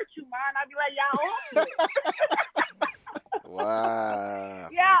 who hurt you, man? I be like, y'all all shit. Wow.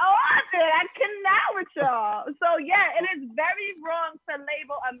 Y'all all shit. I cannot with y'all. So, yeah, it is very wrong to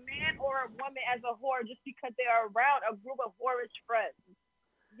label a man or a woman as a whore just because they are around a group of whorish friends.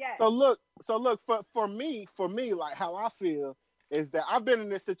 Yes. So look, for me, like how I feel is that I've been in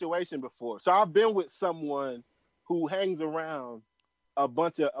this situation before. So I've been with someone who hangs around a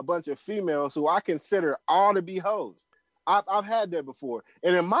bunch of females who I consider all to be hoes. I've had that before,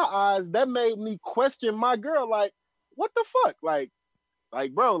 and in my eyes, that made me question my girl. Like, what the fuck? Like,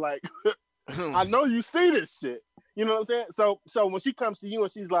 bro, like, I know you see this shit. You know what I'm saying? So when she comes to you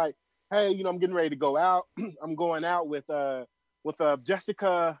and she's like, hey, you know, I'm getting ready to go out. I'm going out with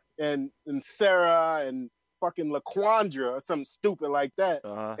Jessica and Sarah and fucking LaQuandra or something stupid like that.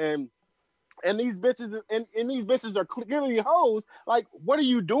 Uh-huh. And these bitches are clearly hoes. Like, what are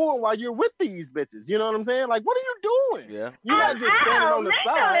you doing while you're with these bitches? You know what I'm saying? Like, what are you doing? Yeah. You're not just standing on the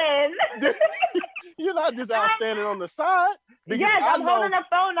side. You're not just out standing on the side. Yes, I'm holding the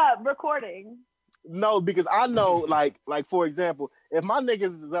phone up, recording. No, because I know, like for example, if my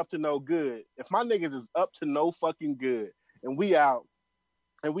niggas is up to no good, if my niggas is up to no fucking good, and we out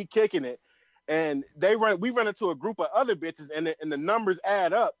and we kicking it, and we run into a group of other bitches, and the numbers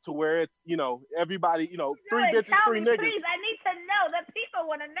add up to where it's, you know, everybody, you know, three bitches, three niggas. Please, I need to know. The people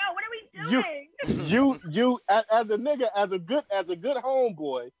want to know. What are we doing? You as a nigga, as a good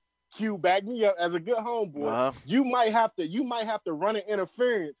homeboy, Q, back me up, as a good homeboy. Uh-huh. You might have to run an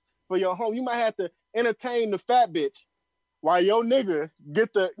interference for your home. You might have to entertain the fat bitch while your nigga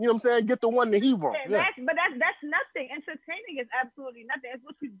get the, you know what I'm saying, get the one that he wants. Yeah. But that's nothing. Entertaining is absolutely nothing. It's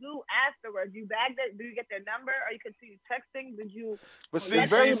what you do afterwards. You bag that. Do you get their number? Or you continue texting? Did you? But see,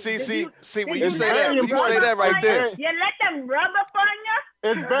 when you say that right there, you let them rub up on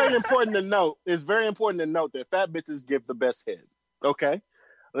you. It's very important to note. It's very important to note that fat bitches give the best head. Okay,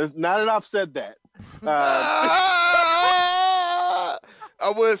 now that I've said that,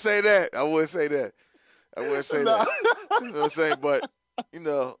 I would say that. I wouldn't say that. You know what I'm saying? But, you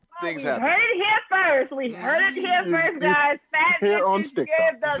know, things happen. We heard it here first. We heard it here first, guys. Fat bitches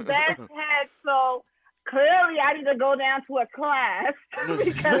give the best head. So clearly I need to go down to a class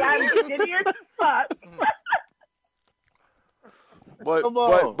because I'm skinny as fuck.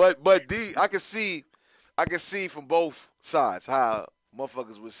 But D, I can see from both sides how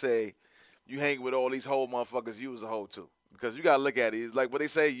motherfuckers would say you hang with all these whole motherfuckers, you was a hoe too. Because you gotta look at it. It's like what they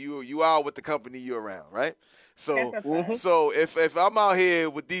say, you are with the company you're around, right? So so if I'm out here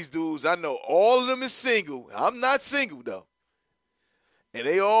with these dudes, I know all of them is single. I'm not single though. And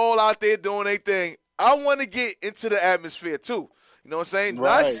they all out there doing their thing. I want to get into the atmosphere too. You know what I'm saying?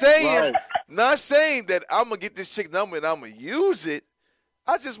 Right, not saying that I'm gonna get this chick number and I'm gonna use it.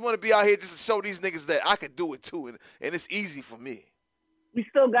 I just want to be out here just to show these niggas that I can do it too, and it's easy for me. We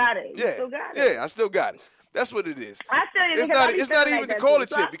still got it. Yeah, I still got it. That's what it is. I feel you. It's not even to call it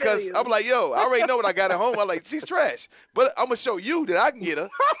shit because I'm like, yo, I already know what I got at home. I'm like, she's trash. But I'm going to show you that I can get her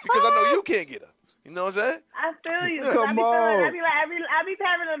because I know you can't get her. You know what I'm saying? I feel you. Come on. I be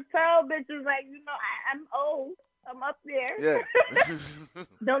having to tell bitches, like, you know, I'm old. I'm up there. Yeah.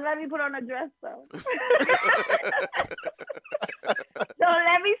 Don't let me put on a dress, though. Don't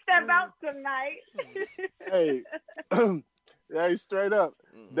let me step out tonight. Hey, straight up.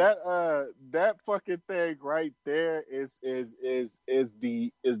 That fucking thing right there is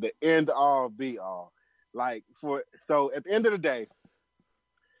the end all be all. Like, so at the end of the day,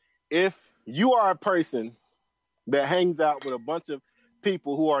 if you are a person that hangs out with a bunch of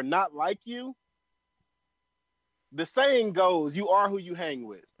people who are not like you, the saying goes, you are who you hang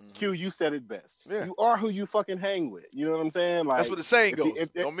with. Mm-hmm. Q, you said it best. Yeah. You are who you fucking hang with. You know what I'm saying? Like, that's what the saying goes.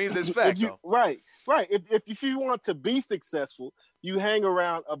 Don't mean it's fact, though. Right. If you want to be successful, you hang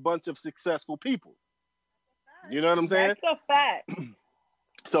around a bunch of successful people. You know what I'm saying? That's a fact.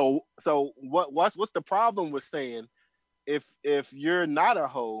 So what's the problem with saying if you're not a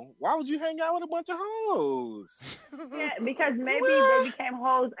hoe, why would you hang out with a bunch of hoes? Yeah, because maybe they became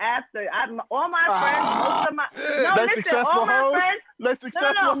hoes after. All my friends,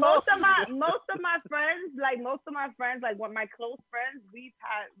 most of my friends, like one of my close friends, we've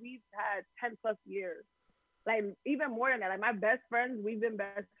had 10 plus years. Like even more than that. Like my best friends, we've been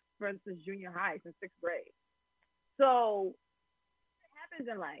best friends since junior high, since 6th grade. So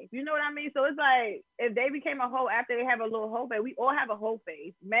happens in life. You know what I mean? So it's like if they became a hoe after they have a little hoe phase, we all have a hoe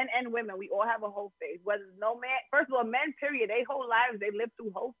phase. Men and women, we all have a hoe phase. Whether no man, first of all, men, period, they whole lives they live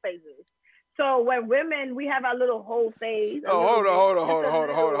through hoe phases. So when women, we have our little hoe phase. Oh,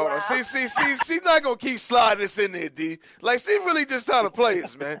 hold on. She's not gonna keep sliding this in there, D. Like she really just trying to play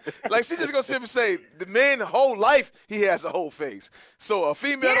us, man. Like she just gonna sit and say the man whole life he has a whole phase. So a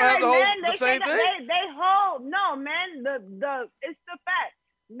female don't have the same thing. They hold no men. The it's the fact.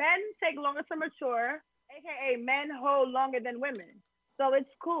 Men take longer to mature, aka men hold longer than women. So it's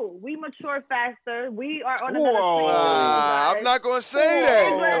cool. We mature faster. We are on another phase. I'm not gonna say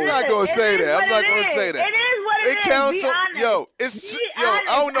that. I'm not gonna say that. I'm not gonna say that. It is what it is. It counts. I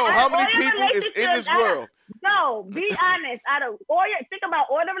don't know how many people is in this world. No, be honest. Think about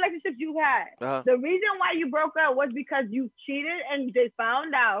all the relationships you had. The reason why you broke up was because you cheated and they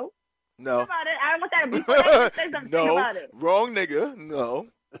found out. No. Think about it. I want that to be say something about it. Wrong nigga. No.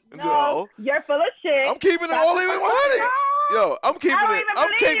 You're full of shit. I'm keeping it all the way 100. Yo, I'm keeping it.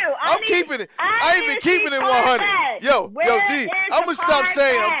 I'm keeping it. I ain't even keeping it 100. Yo, D, I'm gonna stop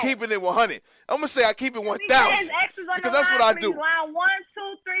saying I'm keeping it 100. I'm gonna say I keep it 1,000 because that's what I do. Line 1,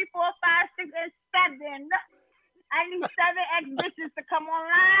 2, 3, 4, 5, 6, and 7. I need 7 ex-bitches to come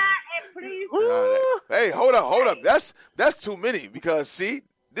online and please. Hey, hold up. That's too many because see,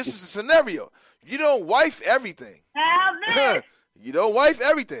 this is a scenario. You don't wife everything. You don't wife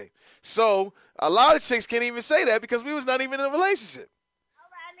everything. So a lot of chicks can't even say that because we was not even in a relationship.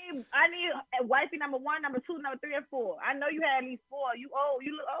 I need wifey number 1, number 2, number 3, and 4. I know you had at least 4. You old.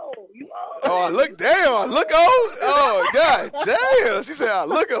 You look old. You old. Oh, I look old. Oh, God damn. She said I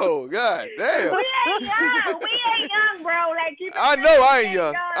look old. God damn. We ain't young, bro. Like I know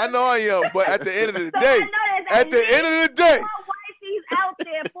I ain't young. But at the end of the day, out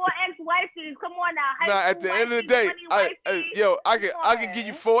there, 4 ex-wifeys. Come on now. Nah, at the end of the day, I can give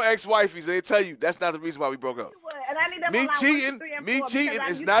you 4 ex-wifeys. They tell you that's not the reason why we broke up. Me cheating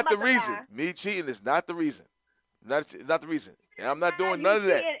is not the reason. Me cheating is not the reason. It's not the reason. And I'm not doing none of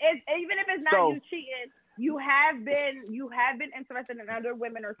that. Even if it's not you cheating, you have been interested in other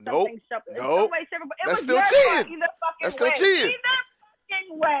women or something. Nope. That's still cheating. That's still cheating.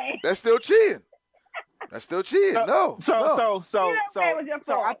 That's still cheating. That's still cheating. No.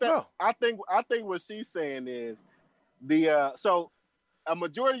 I think what she's saying is so a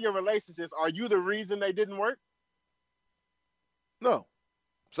majority of your relationships, are you the reason they didn't work? No.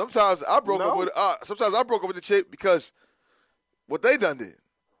 Sometimes I broke up with the chick because what they done did.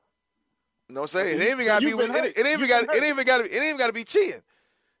 You know what I'm saying? It ain't even gotta be cheating.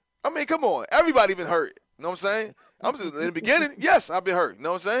 I mean, come on. Everybody been hurt. You know what I'm saying? I'm just in the beginning, yes, I've been hurt. You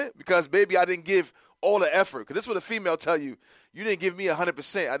know what I'm saying? Because baby, I didn't give all the effort. Because this is what a female tell you. You didn't give me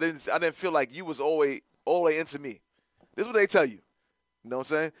 100%. I didn't feel like you was all the way into me. This is what they tell you. You know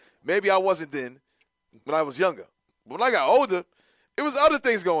what I'm saying? Maybe I wasn't then when I was younger. But when I got older, it was other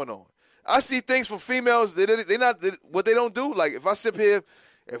things going on. I see things for females, what they don't do. Like if I sit here,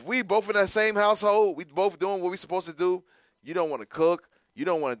 if we both in that same household, we both doing what we supposed to do, you don't want to cook. You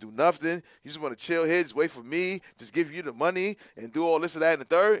don't want to do nothing. You just want to chill here, just wait for me, just give you the money and do all this and that and the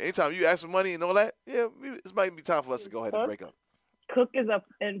third. Anytime you ask for money and all that, yeah, this might be time for us to go ahead and break up. Cook is an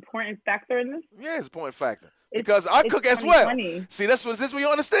important factor in this? Yeah, it's an important factor. Because I cook as well. See, this is what you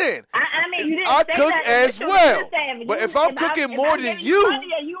understand. I mean, you didn't I cook as well. But if I'm cooking more than you,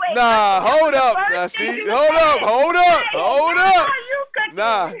 nah, hold up. Now, see, hold up.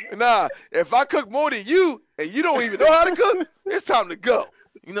 Nah. If I cook more than you and you don't even know how to cook, it's time to go.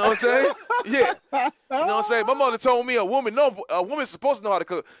 You know what I'm saying? Yeah. You know what I'm saying? My mother told me a woman's supposed to know how to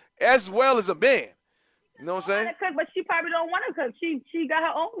cook as well as a man. You know what I'm saying? Cook, but she probably don't want to cook. She got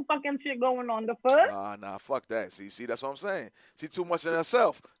her own fucking shit going on. The fuck? Nah, fuck that. See, that's what I'm saying. She too much in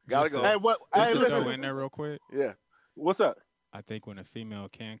herself. Gotta go. Hey, listen. Go in there real quick. Yeah. What's up? I think when a female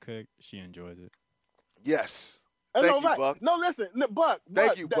can cook, she enjoys it. Yes. Thank you, Buck. No, listen, Buck.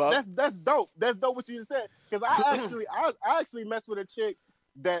 Thank you, Buck. That's dope. That's dope what you just said. Because I actually messed with a chick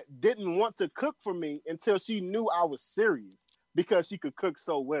that didn't want to cook for me until she knew I was serious because she could cook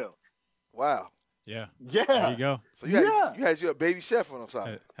so well. Wow. Yeah. There you go. So you had a baby chef on the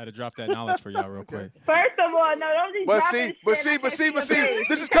side. Had to drop that knowledge for y'all real quick. First of all, no, don't be dropping But see,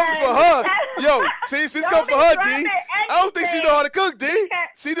 this is coming for her. Yo, see, this is coming for her, D. I don't think she know how to cook, D.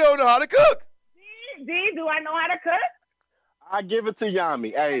 She don't know how to cook. D, do I know how to cook? I give it to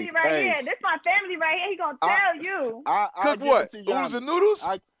Yami. Hey, here. This my family right here. He gonna tell you. Cook what? Oodles and noodles?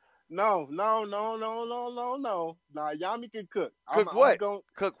 No. Nah, Yami can cook. Cook what?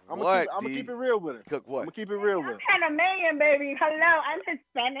 Cook I'm what? gonna keep it real with her. Cook what? I'm gonna keep it real with her. I'm Panamanian, baby. Hello, I'm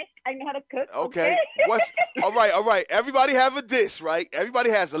Hispanic. I know how to cook. Okay. What's all right. Everybody have a dish, right? Everybody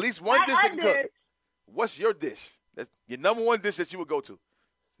has at least one dish they can cook. What's your dish? That's your number one dish that you would go to.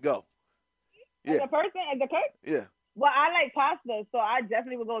 Go. As a person, as a cook? Yeah. Well, I like pasta, so I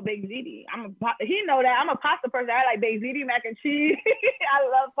definitely would go with baked ziti. He know that I'm a pasta person. I like baked ziti, mac and cheese. I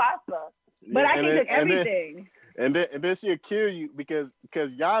love pasta, but I can cook everything. And then she'll kill you because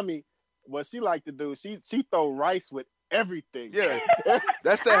Yami, what she like to do, she throw rice with everything. Yeah,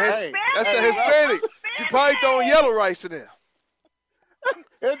 that's the Hispanic. She probably throwing yellow rice in there.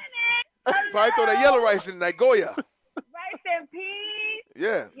 Probably throw that yellow rice in that Goya. Rice and peas.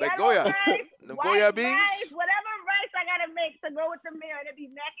 Yeah, that Goya. The Goya beans. Rice, whatever rice I gotta make to go with the meal. It'd be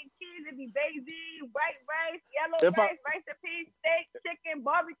mac and cheese, it'd be basil, white rice, yellow rice, rice and peas, steak, chicken,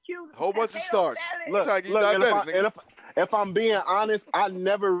 barbecue. Whole bunch of starch. Look, if I'm being honest, I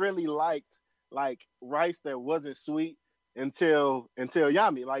never really liked like rice that wasn't sweet until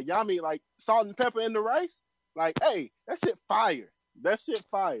Yami. Like Yami, like salt and pepper in the rice. Like, hey, that shit fire. That shit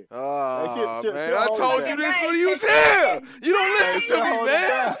fire. Oh, man. I told you this when you was here. You don't listen to me,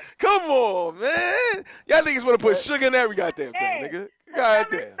 man. Come on, man. Y'all niggas want to put sugar in every goddamn thing, nigga.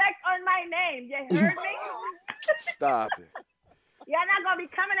 Goddamn. Respect on my name. You heard me? Stop it. Y'all not going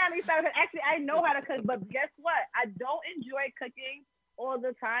to be coming at me. Actually, I know how to cook, but guess what? I don't enjoy cooking all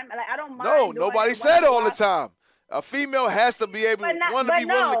the time. Like, I don't mind. No, nobody said all the time. A female has to be able willing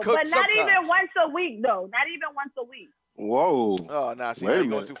to cook but sometimes. Not even once a week, though. Not even once a week. Whoa. Oh, nah, see, you're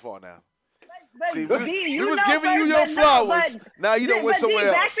going too far now. But see, D, we was giving you your flowers. Now you don't went somewhere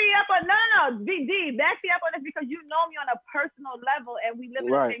else. Back me up on, no. D, back me up on this because you know me on a personal level and we live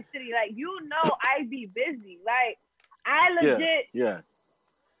in the same city. Like, you know I be busy. Like, I legit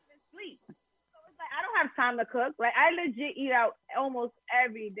sleep. So it's like, I don't have time to cook. Like, I legit eat out almost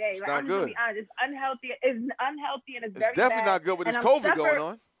every day. It's like, not I'm good. Gonna be honest. It's unhealthy. It's unhealthy and it's very definitely bad. not good with this COVID going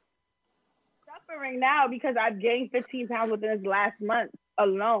on. Suffering now because I've gained 15 pounds within this last month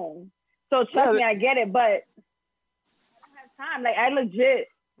alone. So trust me, I get it, but I don't have time. Like, I legit.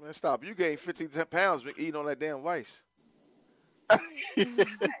 Man, stop. You gained 15 pounds eating on that damn rice. No.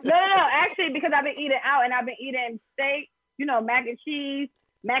 Actually, because I've been eating out and I've been eating steak, mac and cheese,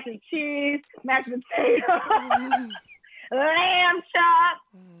 mashed potato, lamb chop.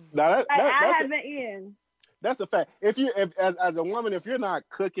 Now I haven't eaten. That's a fact. If as a woman, if you're not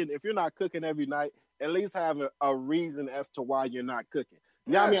cooking every night, at least have a reason as to why you're not cooking.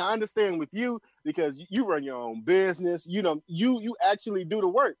 Yeah, I mean, I understand with you because you run your own business. You actually do the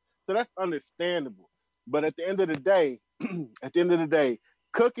work, so that's understandable. But at the end of the day,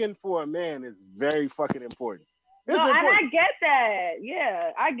 cooking for a man is very fucking important. And I get that.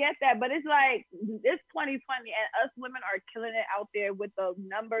 Yeah, I get that. But it's like, it's 2020 and us women are killing it out there with the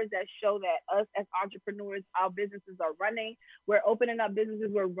numbers that show that us as entrepreneurs, our businesses are running. We're opening up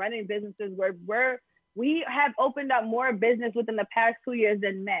businesses. We're running businesses. We have opened up more business within the past 2 years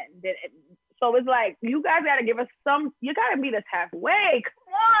than men. So it's like, you guys got to give us you got to meet us halfway.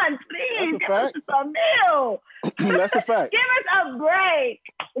 Come on, please. Give us a meal. That's a fact. Give us a break.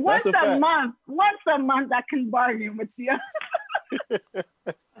 Once a month, I can bargain with you.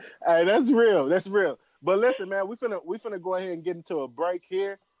 Hey, that's real. But listen, man, we finna go ahead and get into a break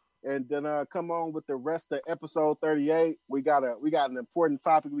here, and then come on with the rest of episode 38. We got an important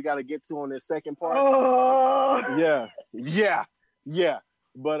topic we got to get to on this second part. Oh. Yeah.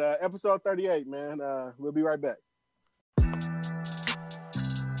 But episode 38, man. We'll be right back.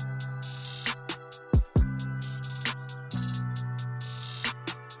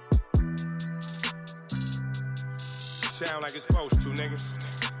 Sound like it's supposed to, nigga.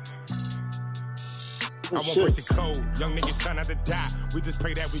 I won't break the code. Young niggas try not to die. We just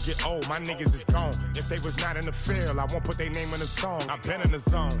pray that we get old. My niggas is gone. If they was not in the field, I won't put their name in the song. I've been in the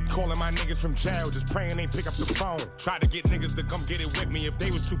zone. Calling my niggas from jail, just praying they pick up the phone. Try to get niggas to come get it with me. If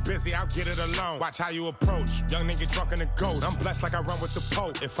they was too busy, I'll get it alone. Watch how you approach. Young nigga drunk in the ghost. I'm blessed like I run with the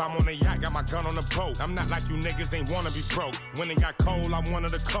Pope. If I'm on a yacht, got my gun on the boat. I'm not like you niggas ain't wanna be broke. When it got cold, I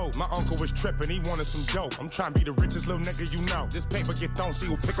wanted a coat. My uncle was tripping, he wanted some dope. I'm trying to be the richest little nigga you know. This paper get thrown, see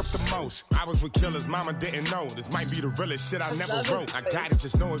who pick up the most. I was with killers, mama didn't know. This might be the realest shit I never wrote. I got it,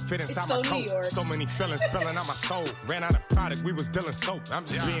 just know it fit inside my coat. So many feelings spilling out my soul. Ran out of product, we was dealing soap. I'm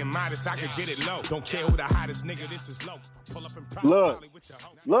just being modest, I could get it low. Don't care who the hottest nigga, this is low. Pull up and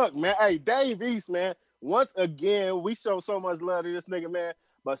Look, man. Hey, Dave East, man. Once again, we show so much love to this nigga, man.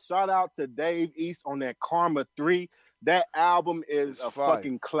 But shout out to Dave East on that Karma 3. That album is a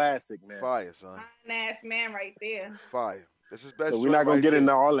fucking classic, man. Fire, son. Fine ass man right there. Fire. That's his best. So we're not gonna get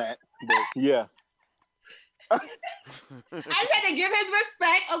into all that, but yeah. I said to give his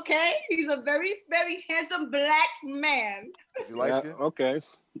respect, okay? He's a very, very handsome black man. Is he light skin? Okay.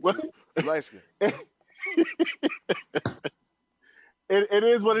 Light skin. It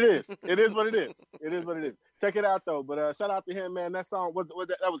is what it is. It is what it is. It is what it is. Check it out though. But shout out to him, man. That song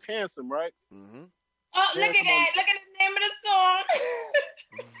that was Handsome, right? Mm-hmm. Oh, look at that. Look at the name of the song.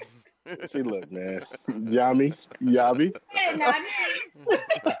 See, look, man. Yabi. Hey,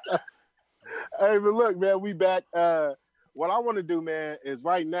 Hey, but look, man, we back. What I want to do, man, is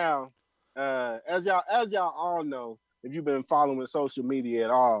right now, as y'all all know, if you've been following social media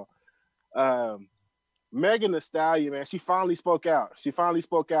at all, Megan Thee Stallion, man, she finally spoke out. She finally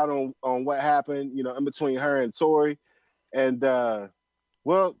spoke out on what happened, in between her and Tory. And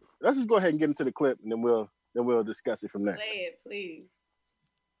well, let's just go ahead and get into the clip, and then we'll discuss it from there. Play it, please.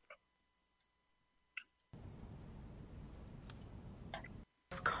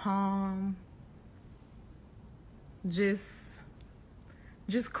 Calm, just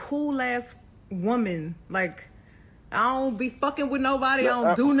cool ass woman. Like, I don't be fucking with nobody. I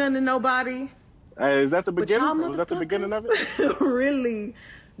don't do nothing to nobody. Hey, is that the beginning? Was that the beginning of it? Really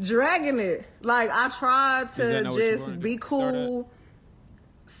dragging it. Like, I tried to just be cool,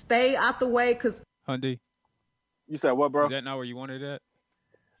 stay out the way, cause. Hundy, you said what, bro? Is that not where you wanted it?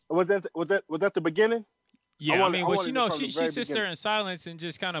 Was that the beginning? Yeah, she sits there in silence and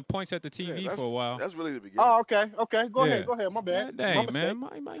just kind of points at the TV for a while. That's really the beginning. Oh, okay. Go ahead. My bad. Dang, man,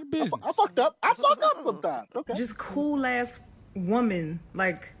 my business. I fucked up. Sometimes. Okay. Just cool ass woman.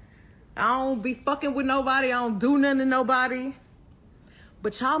 Like, I don't be fucking with nobody. I don't do nothing to nobody.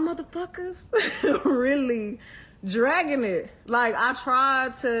 But y'all motherfuckers really dragging it. Like, I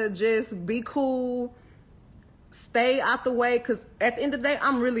tried to just be cool, stay out the way, because at the end of the day,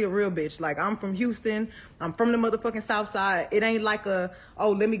 I'm really a real bitch. Like, I'm from Houston. I'm from the motherfucking South Side. It ain't like let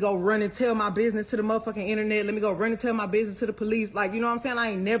me go run and tell my business to the motherfucking internet. Let me go run and tell my business to the police. Like, you know what I'm saying? I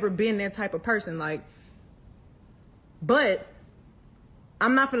ain't never been that type of person. Like, but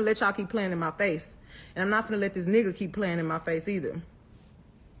I'm not finna let y'all keep playing in my face. And I'm not finna let this nigga keep playing in my face either.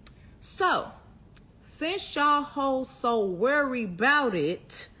 So, since y'all hoes so worried about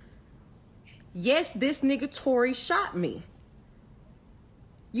it, yes, this nigga Tory shot me.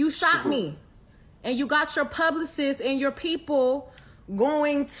 You shot me. And you got your publicists and your people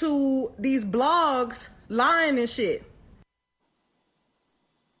going to these blogs lying and shit.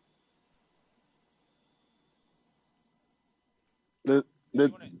 That's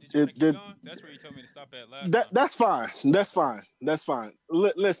where you told me to stop at last. That's fine. That's fine.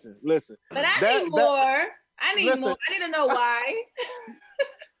 Listen. But I need more. I need more. I need to know why.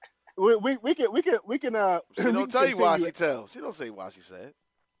 We can. She don't tell you why she tells. She don't say why she said.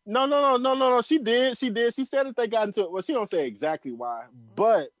 No. She did. She said that they got into it. Well, she don't say exactly why.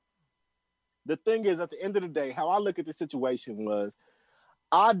 But the thing is, at the end of the day, how I look at the situation was,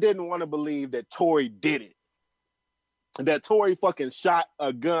 I didn't want to believe that Tory did it. That Tory fucking shot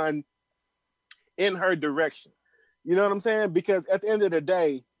a gun in her direction. You know what I'm saying? Because at the end of the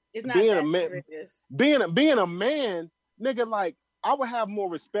day, being a man, nigga, like, I would have more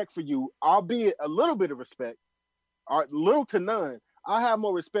respect for you, albeit a little bit of respect, or little to none. I have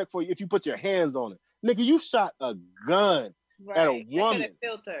more respect for you if you put your hands on it. Nigga, you shot a gun at a woman.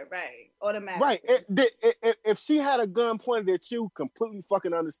 Filter, right. Automatic. Right. If she had a gun pointed at you, completely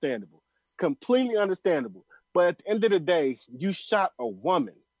fucking understandable. Completely understandable. But at the end of the day, you shot a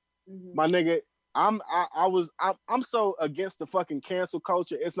woman. Mm-hmm. My nigga, I'm so against the fucking cancel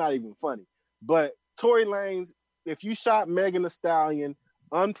culture, it's not even funny. But Tory Lanez, if you shot Megan Thee Stallion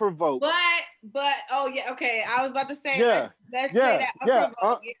unprovoked. But oh yeah, okay. I was about to say let's say that.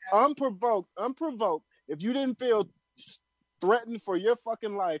 Unprovoked. If you didn't feel threatened for your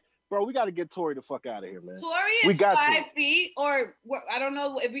fucking life, bro, we got to get Tory the fuck out of here, man. Tory is 5 feet, or I don't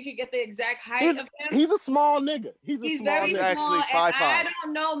know if we could get the exact height of him. He's a small nigga. He's very small. Actually 5'5". I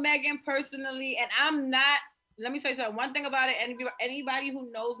don't know Megan personally, and I'm not. Let me tell you something. One thing about it, anybody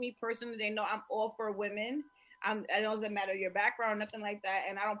who knows me personally, they know I'm all for women. It doesn't matter your background, nothing like that.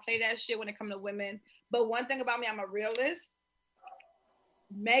 And I don't play that shit when it comes to women. But one thing about me, I'm a realist.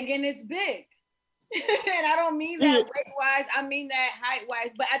 Megan is big. And I don't mean that weight-wise. I mean that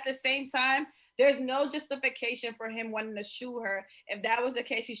height-wise. But at the same time, there's no justification for him wanting to shoot her. If that was the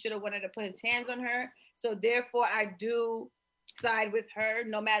case, he should have wanted to put his hands on her. So therefore, I do side with her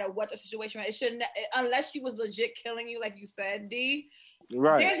no matter what the situation. It shouldn't, unless she was legit killing you, like you said, D.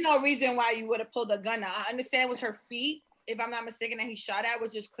 Right. There's no reason why you would have pulled a gun out. I understand it was her feet, if I'm not mistaken, that he shot at,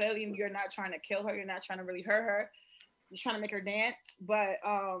 which is clearly you're not trying to kill her. You're not trying to really hurt her. trying to make her dance, but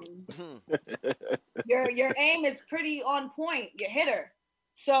your aim is pretty on point. You hit her.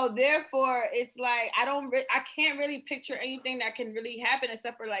 So therefore, it's like I can't really picture anything that can really happen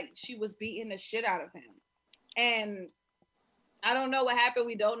except for like she was beating the shit out of him, and I don't know what happened.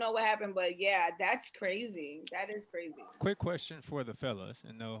 We don't know what happened, but yeah, that's crazy. That is crazy. Quick question for the fellas,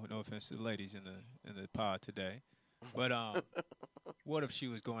 and no offense to the ladies in the pod today, but what if she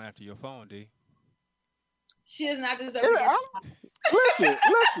was going after your phone, D? She does not deserve to Listen.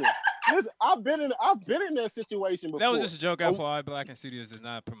 I've been in that situation before. That was just a joke. FYI, Black and Studios does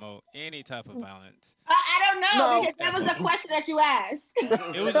not promote any type of violence. I don't know because that was the question that you asked.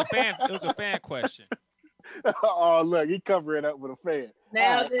 It was a fan question. Oh, look, he covering up with a fan.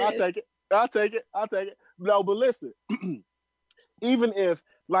 Now right, I'll take it. No, but listen, even if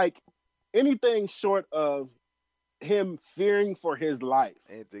like anything short of him fearing for his life,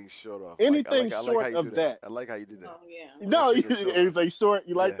 anything short of short of that. I like how you did that. Oh yeah. No, anything short.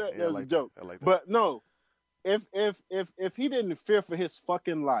 You like that? That was a joke. I like that. But no, if he didn't fear for his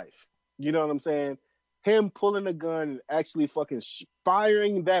fucking life, you know what I'm saying? Him pulling a gun and actually fucking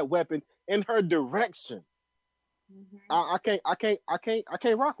firing that weapon in her direction. Mm-hmm. I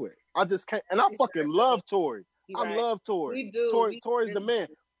can't rock with it. I just can't. And I fucking love Tory. I love Tory. We do. Tory's the man.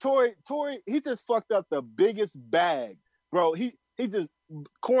 Tory, he just fucked up the biggest bag, bro. He just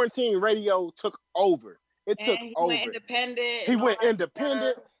quarantine radio took over. It took over. Went independent. He went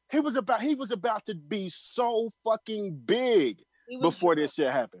independent. He was about to be so fucking big before this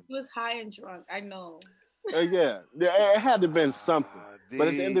shit happened. He was high and drunk. I know. Yeah, it had to have been something. But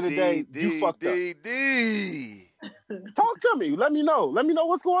at the end of the day, you fucked up. Talk to me. Let me know. Let me know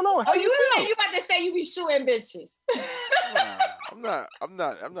what's going on. How you about to say you be shooting bitches? I'm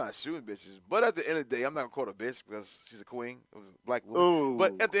not shooting bitches. But at the end of the day, I'm not gonna call her a bitch because she's a queen, a black woman. Ooh,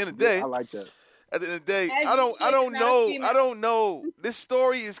 but at the end of the day, I like that. At the end of the day, I don't know. This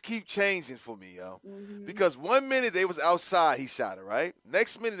story is keep changing for me, yo. Mm-hmm. Because 1 minute they was outside, he shot her, right?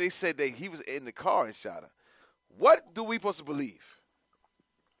 Next minute they said that he was in the car and shot her. What do we supposed to believe?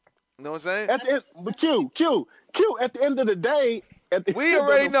 You know what I'm saying? But Q, at the end of the day, we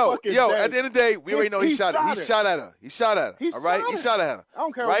already know. Yo, at the end of the day, we already know he shot her. He shot at her. He shot at her. All right? He shot at her. I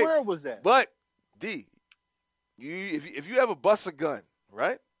don't care where it was at. But, D, if you ever bust a gun,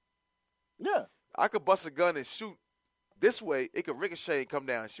 right? Yeah. I could bust a gun and shoot this way. It could ricochet and come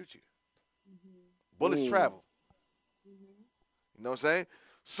down and shoot you. Mm-hmm. Bullets travel. Mm-hmm. You know what I'm saying?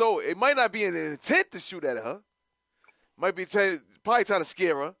 So it might not be an intent to shoot at her. Might be probably trying to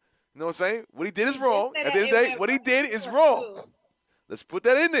scare her. You know what I'm saying? What he did is wrong. At the end of the day, what he did is wrong. Let's put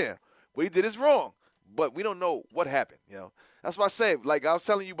that in there. What he did is wrong. But we don't know what happened, you know. That's why I say, like I was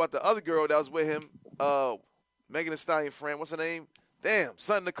telling you about the other girl that was with him, Megan Thee Stallion friend. What's her name? Damn,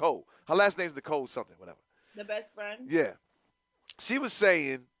 son Nicole. Her last name's Nicole something, whatever. The best friend? Yeah. She was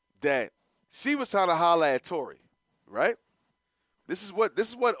saying that she was trying to holler at Tory, right? This is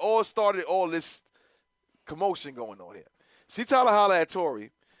what all started all this commotion going on here. She tried to holler at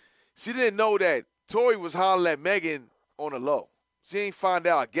Tory. She didn't know that Tory was hollering at Megan on the low. She ain't find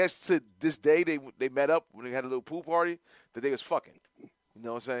out. I guess to this day they met up when they had a little pool party that they was fucking. You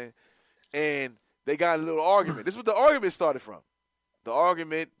know what I'm saying? And they got a little argument. This is what the argument started from. The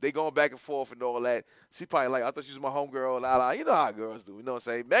argument, they going back and forth and all that. She probably like, I thought she was my homegirl. You know how girls do. You know what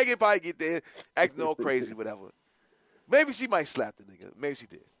I'm saying? Megan probably get there acting all crazy, whatever. Maybe she might slap the nigga. Maybe she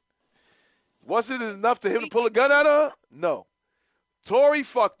did. Wasn't it enough to him to pull a gun at her? No. Tory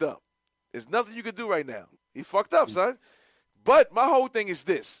fucked up. There's nothing you can do right now. He fucked up, son. But my whole thing is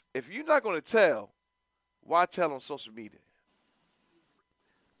this. If you're not going to tell, why tell on social media?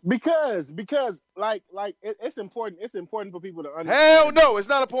 Because like it's important. It's important for people to understand. Hell no, it's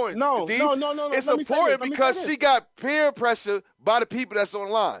not important. No. It's important because she got peer pressure by the people that's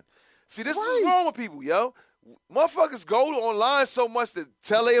online. See, this is wrong with people, yo. Motherfuckers go online so much to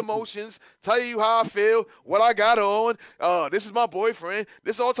tell their emotions, tell you how I feel, what I got on. This is my boyfriend.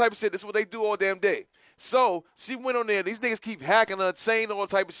 This all type of shit. This is what they do all damn day. So she went on there. These niggas keep hacking her, saying all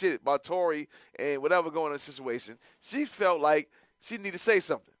type of shit about Tory and whatever going on in the situation. She felt like she needed to say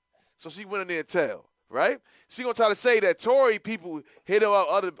something. So she went in there and tell, right? She gonna try to say that Tory people hit her up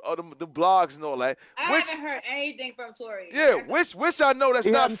other the blogs and all that. I haven't heard anything from Tory. Yeah, which I know that's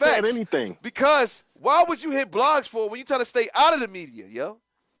not facts. Said anything. Because why would you hit blogs for when you trying to stay out of the media, yo?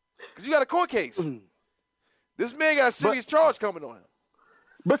 Because you got a court case. This man got a serious charge coming on him.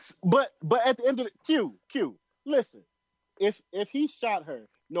 But at the end of the Q, listen, if he shot her,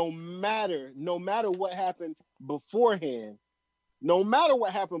 no matter what happened beforehand,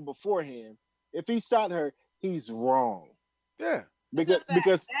 if he shot her, he's wrong. Yeah.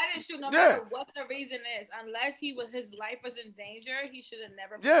 because that is true. No Yeah. matter what the reason is, unless his life was in danger, he should have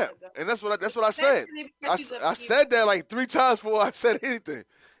never. Yeah, pulled a gun. and that's what I said. Especially because he's a I said that like 3 times before I said anything.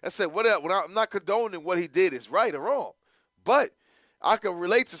 I said, I'm not condoning what he did is right or wrong, but I can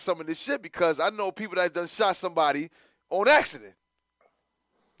relate to some of this shit because I know people that done shot somebody on accident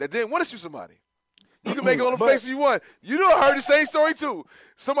that didn't want to shoot somebody. You can make it on the face if you want. You know, I heard the same story too.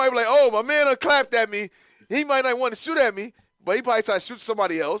 Somebody be like, "Oh, my man clapped at me. He might not want to shoot at me, but he probably tried to shoot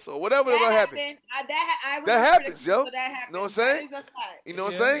somebody else or whatever that might happen." That happens, yo. That happens. You know what I'm saying? You know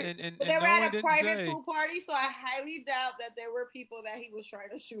what I'm saying? But they were at a private pool party, so I highly doubt that there were people that he was trying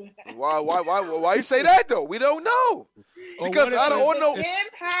to shoot at. Why you say that though? We don't know. Because I don't know. Him,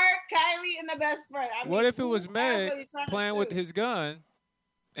 her, Kylie, and the best friend. What if it was Meg playing with his gun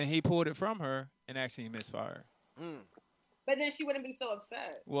and he pulled it from her and actually misfired? But then she wouldn't be so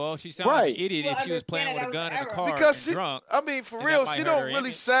upset. Well, she sounded like an idiot if she was playing with a gun in the car because and drunk. I mean, for real, she don't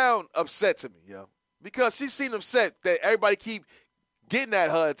really sound upset to me, yo. Because she seemed upset that everybody keep getting at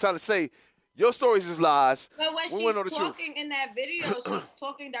her and trying to say, your stories is lies. But when she's talking in that video, she's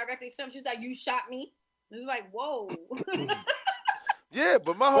talking directly to him. She's like, "You shot me." It's like, whoa. Yeah,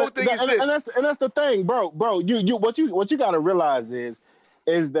 but my whole thing is this. And that's the thing, bro. You what you gotta realize is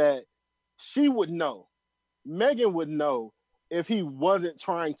that she would know. Megan would know if he wasn't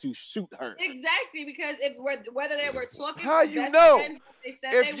trying to shoot her. Exactly, because whether they were talking. How you know?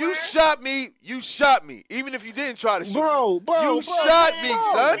 If you shot me, you shot me. Even if you didn't try to shoot me. You shot me,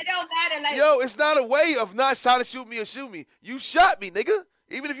 son. It don't matter. Like, yo, it's not a way of not trying to shoot me or shoot me. You shot me, nigga.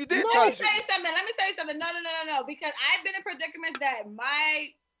 Even if you didn't try to shoot me. Let me tell you something. No. Because I've been in predicaments that my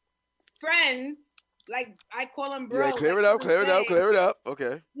friends, like I call them bros. Yeah, clear it up.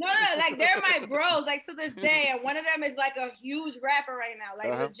 Okay. No, like they're my bros, like to this day, and one of them is like a huge rapper right now,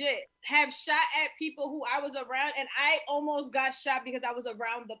 like legit. Have shot at people who I was around, and I almost got shot because I was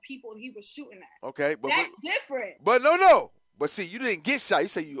around the people he was shooting at. Okay, but that's different. But no. But see, you didn't get shot. You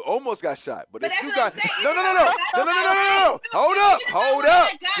say you almost got shot. But if you got no. Hold up.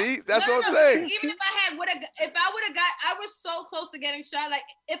 See, that's what I'm saying. Even if I would have got, I was so close to getting shot. Like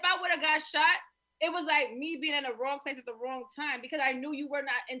if I would have got shot, it was like me being in the wrong place at the wrong time because I knew you were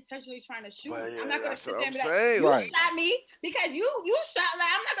not intentionally trying to shoot me. I'm not gonna sit there and be like, you shot me because you shot. Like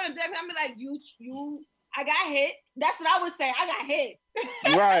I'm not gonna. I'm like you. I got hit. That's what I would say. I got hit.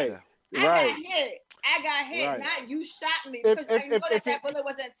 Right. I got hit. Right. Not you shot me because I know that bullet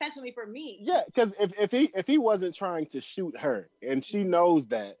wasn't intentionally for me. Yeah, because if he wasn't trying to shoot her and she knows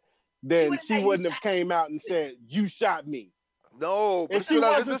that, then she wouldn't have came out and said you shot me. No, but this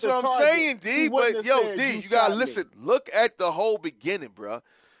is what I'm saying, D. But yo, D, you gotta listen. Look at the whole beginning, bro.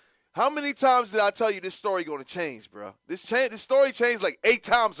 How many times did I tell you this story gonna change, bro? This story changed like 8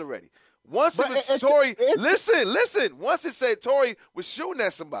 times already. Once it was Tory, listen. Once it said Tory was shooting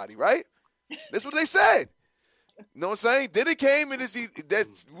at somebody, right? That's what they said. You know what I'm saying? Then it came and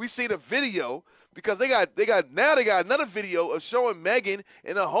we see the video because they got another video of showing Megan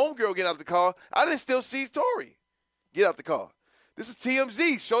and her homegirl get out the car. I didn't still see Tory get out the car. This is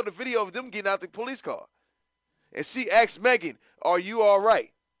TMZ showed the video of them getting out the police car. And she asked Megan, "Are you all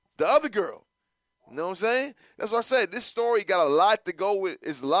right?" The other girl. You know what I'm saying? That's what I said. This story got a lot to go with.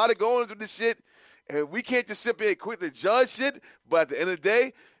 It's a lot of going through this shit. And we can't just sit there and quit the judge shit. But at the end of the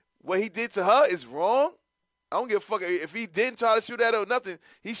day, what he did to her is wrong. I don't give a fuck. If he didn't try to shoot at her or nothing,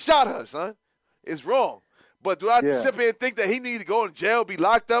 he shot her, son. It's wrong. But do I sit here and think that he needs to go in jail, be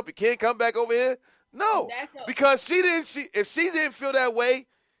locked up, and can't come back over here? No. Because if she didn't feel that way,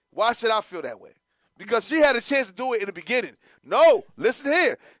 why should I feel that way? Because she had a chance to do it in the beginning. No, listen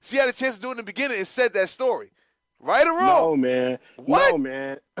here. She had a chance to do it in the beginning and said that story. Right or wrong? No, man. What? No,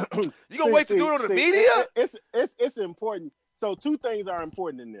 man. You gonna wait to do it on the media? It's important. So 2 things are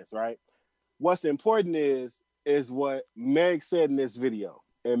important in this, right? What's important is what Meg said in this video.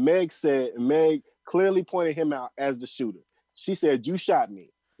 And Meg clearly pointed him out as the shooter. She said, "You shot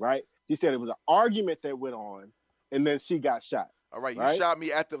me," right? She said it was an argument that went on, and then she got shot. All right, you shot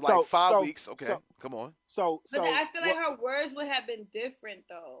me after 5 weeks. Okay, come on. But I feel like her words would have been different,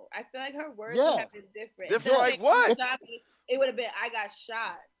 though. I feel like her words would have been different. Different like what? It would have been, "I got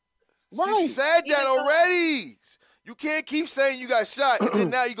shot." Right. She said that already. You can't keep saying you got shot, and then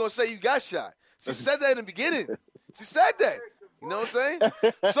now you're going to say you got shot. She said that in the beginning. She said that. You know what I'm saying?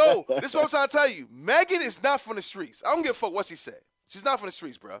 So, this is what I'm trying to tell you. Megan is not from the streets. I don't give a fuck what she said. She's not from the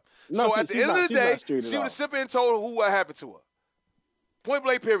streets, bro. So, at the end of the day, she would have simply told her what happened to her. Point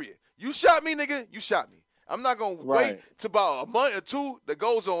blank, period. You shot me, nigga. You shot me. I'm not going to Right. wait till about a month or two that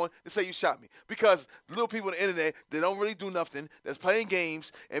goes on to say you shot me. Because little people on the internet, they don't really do nothing, that's playing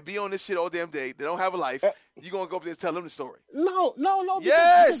games and be on this shit all damn day, they don't have a life, you're going to go up there and tell them the story. No. Because,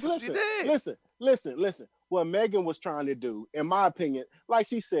 Yes, because you did. Listen. What Megan was trying to do, in my opinion, like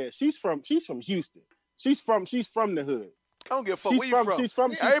she said, she's from Houston. She's from the hood. I don't give a fuck where you from. She's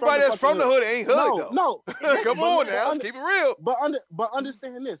from Everybody that's from the hood ain't hood, though. No. Come on now, let's keep it real. But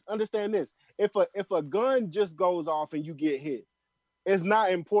understand this. If a gun just goes off and you get hit, it's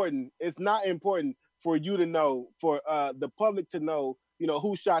not important. It's not important for you to know, for the public to know,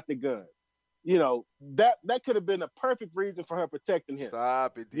 who shot the gun. That could have been a perfect reason for her protecting him.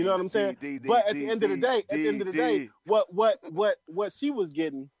 Stop it, D. You know what I'm saying? But at the end of the day, what she was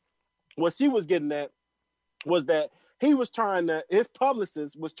getting at was that his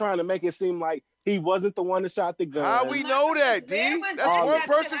publicist was trying to make it seem like he wasn't the one that shot the gun. How we know that, D? That's one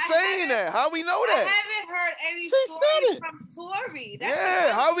person saying that. How we know that? I haven't heard any She story said it. from Tory.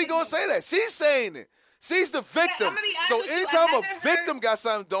 Yeah, how we gonna say that? She's saying it. She's the victim. I'm gonna be honest So with you, anytime I a haven't victim got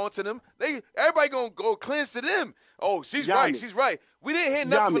something done to them, everybody gonna go cleanse to them. Oh, she's Yami. right. She's right. We didn't hear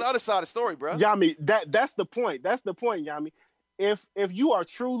nothing Yami. from the other side of the story, bro. Yami, that's the point. That's the point, Yami. If you are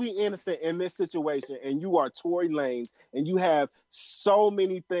truly innocent in this situation and you are Tory Lanez and you have so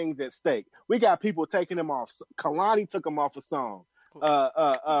many things at stake, we got people taking him off. Kalani took him off a song.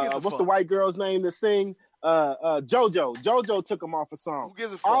 What's the white girl's name to sing? JoJo. JoJo took him off a song. Who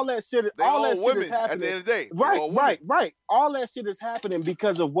gives a fuck? All that shit. They all all that shit women is happening. at the end of the day. They all Right. women. All that shit is happening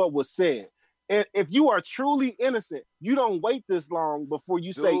because of what was said. And if you are truly innocent, you don't wait this long before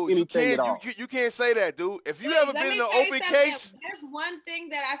you say Dude, anything at all. you can't say that, dude. If you Wait, ever let been me in an tell you open something. case, There's one thing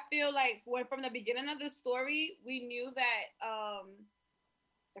that I feel like from the beginning of the story, we knew that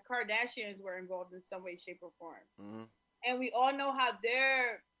the Kardashians were involved in some way, shape, or form. Mhm. And we all know how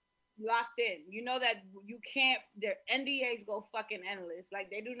they're locked in. You know that you can't, their NDAs go fucking endless. Like,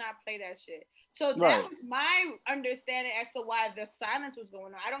 they do not play that shit. So that Right. was my understanding as to why the silence was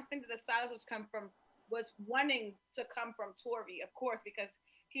going on. I don't think that the silence was wanting to come from Tory, of course, because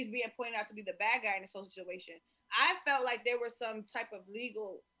he's being pointed out to be the bad guy in this whole situation. I felt like there were some type of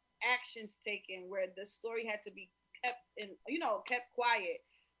legal actions taken where the story had to be kept quiet.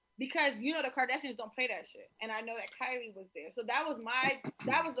 Because the Kardashians don't play that shit, and I know that Kylie was there, so that was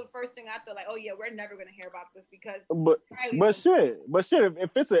the first thing I thought, like, oh yeah, we're never gonna hear about this because. But shit.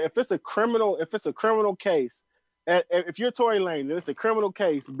 If it's a criminal case, if you're Tory Lanez, and it's a criminal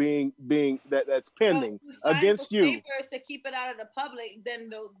case being that's pending against you. To keep it out of the public,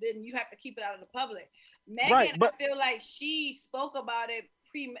 then you have to keep it out of the public. Megan, Right, but- I feel like she spoke about it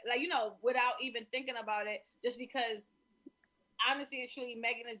without even thinking about it, just because. Honestly and truly,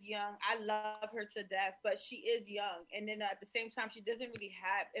 Megan is young. I love her to death, but she is young. And then at the same time, she doesn't really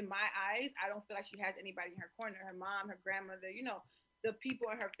have, in my eyes, I don't feel like she has anybody in her corner. Her mom, her grandmother, the people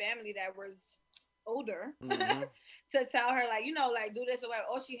in her family that was older to tell her, do this or whatever.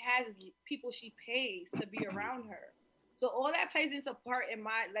 All she has is people she pays to be around her. So all that plays into part in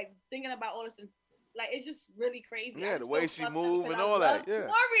my, thinking about all this, and, it's just really crazy. yeah, I'm the way so she fucked up move because and I all love that. Yeah.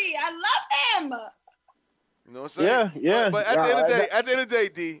 Tory, I love him. You know what I'm saying? Yeah. But at the end of the day,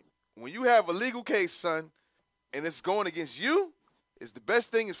 D, when you have a legal case, son, and it's going against you, it's the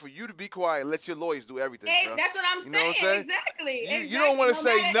best thing is for you to be quiet and let your lawyers do everything. Hey, bro. that's what I'm You know what I'm saying. saying? Exactly. You don't want to say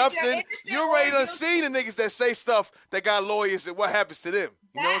No matter if you're nothing. innocent You or already done guilty. seen the niggas that say stuff that got lawyers and what happens to them.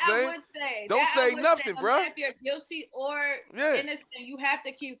 You know what I'm saying? I would say. Don't That I say would nothing, no bro. matter if you're guilty or Yeah. innocent, you have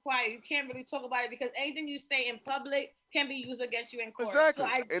to keep quiet. You can't really talk about it because anything you say in public can be used against you in court. Exactly. So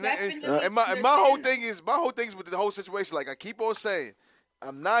I And definitely my whole understand thing is with the whole situation. Like I keep on saying,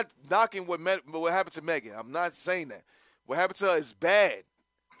 I'm not knocking what happened to Megan. I'm not saying that. What happened to her is bad.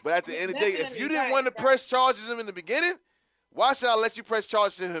 But at the end of the day, if Definitely, you didn't right, want to right. press charges him in the beginning, why should I let you press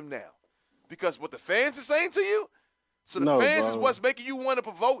charges to him now? Because what the fans are saying to you? So the No, fans is bro. what's making you want to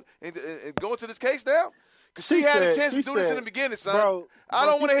provoke and go into this case now? Because she She had a said- chance to she do this in said- the beginning, son. bro, I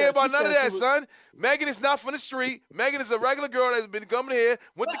bro, don't she want to hear said- about she none of said that, she was- son. Megan is not from the street. Megan is a regular girl that's been coming here,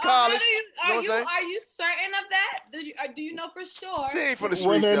 went to But college. you You know what I'm saying? are you certain of that? Do you know for sure? She ain't from the streets,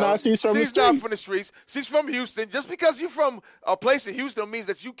 Whether or yo. not she's from the not streets. from the streets. She's from Houston. Just because you're from a place in Houston means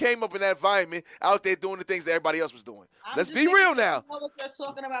that you came up in that environment out there doing the things that everybody else was doing. I'm Let's just be making real sure now. you know what you're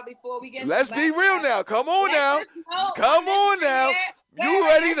talking about before we get. Let's be real now. Come on Let's now. just know Come on this now. here- You wait,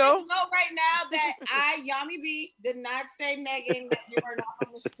 already let's know. just know right now that Yami B, did not say Megan that you are not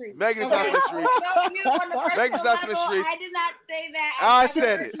from the street. Megan's not from the streets. Megan's not from the streets. I did not say that. I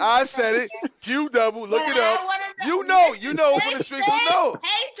said it. I said it. Q double. Look it up. You know from the streets. Who know?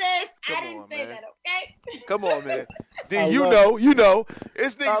 Hey sis, I Come didn't on, say man. that. Okay. Come on, man. Then you know.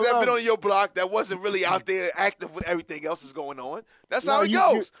 It's niggas that been on your block that wasn't really out there active with everything else is going on. That's how it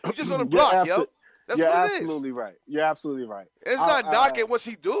goes. You just on the block, yo. That's what it is. Absolutely right. You're absolutely right. It's not knocking what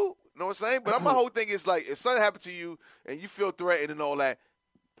he do. You know what I'm saying? But my whole thing is like, if something happened to you and you feel threatened and all that,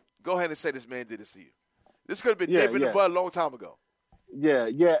 go ahead and say this man did this to you. This could have been nipped in the bud a long time ago. Yeah.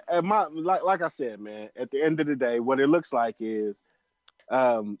 And like I said, man, at the end of the day, what it looks like is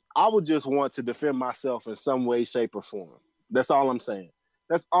I would just want to defend myself in some way, shape, or form. That's all I'm saying.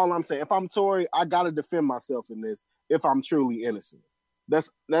 That's all I'm saying. If I'm Tory, I gotta defend myself in this if I'm truly innocent. That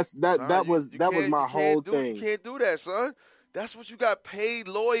was my whole thing. You can't do that, son. That's what you got paid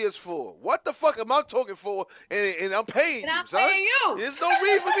lawyers for. What the fuck am I talking for? And I'm paying you, son. Paying you. There's no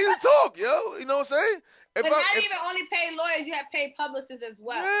reason for me to talk, yo. You know what I'm saying? But not even only paid lawyers, you have paid publicists as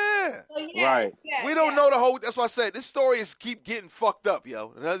well. Yeah. So, right. Yeah, we don't know the whole. That's why I said this story is keep getting fucked up,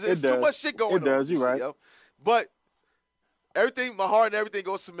 yo. There's too much shit going on. It does. You're right. Yo. But everything, my heart and everything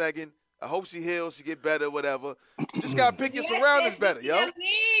goes to Megan. I hope she heals, she get better, whatever. You just gotta pick your surroundings better, yo.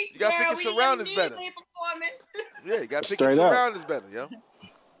 You gotta pick your surroundings better. Yeah, you gotta pick your surroundings better, yo.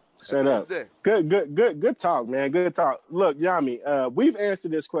 Straight up. Good talk, man. Good talk. Look, Yami, we've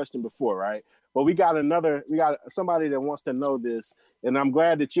answered this question before, right? But we got somebody that wants to know this, and I'm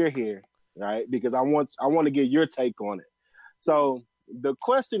glad that you're here, right? Because I want to get your take on it. So the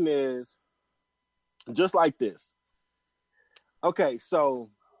question is just like this. Okay,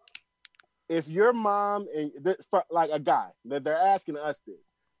 so if your mom and like a guy that they're asking us this,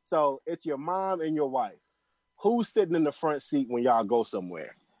 so it's your mom and your wife, who's sitting in the front seat when y'all go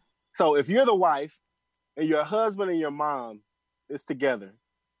somewhere? So if you're the wife and your husband and your mom is together,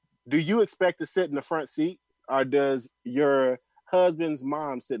 do you expect to sit in the front seat, or does your husband's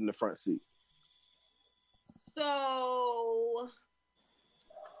mom sit in the front seat? So,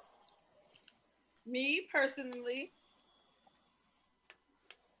 me personally,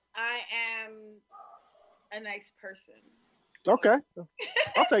 I am a nice person. Okay,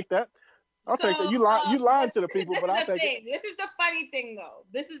 I'll take that. I'll take that. You lying to the people, but I'll take it. This is the funny thing, though.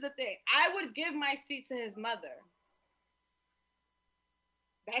 This is the thing. I would give my seat to his mother.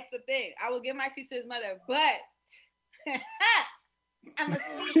 That's the thing. I would give my seat to his mother, but I'm a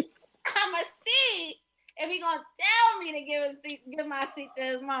see if he gonna tell me to give my seat to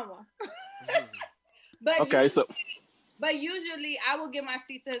his mama. But usually I will give my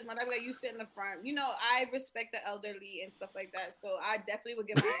seat to his mother. I'll be like, you sit in the front. You know, I respect the elderly and stuff like that. So I definitely would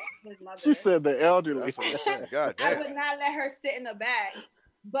give my seat to his mother. She said the elderly. God damn. I would not let her sit in the back.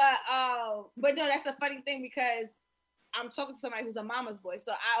 But no, that's the funny thing because I'm talking to somebody who's a mama's boy.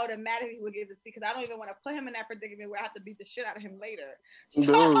 So I automatically would give the seat because I don't even want to put him in that predicament where I have to beat the shit out of him later. So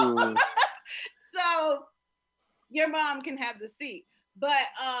your mom can have the seat. But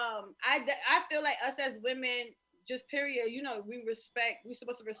I feel like us as women, just period, you know, we're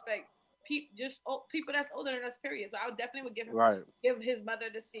supposed to respect people that's older than us, period. So I definitely would give his mother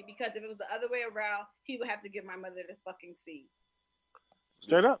the seat because if it was the other way around, he would have to give my mother the fucking seat.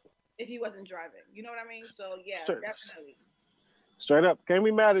 Straight up. If he wasn't driving. You know what I mean? So yeah, definitely. Straight up. Can't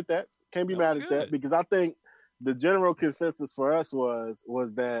be mad at that. Can't be mad at that because I think the general consensus for us was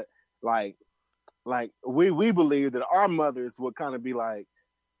that like we believe that our mothers would kind of be like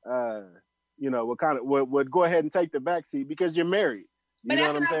would go ahead and take the back seat because you're married. But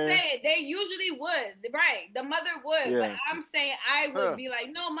that's what I'm saying. They usually would, right? The mother would, but I'm saying I would be like,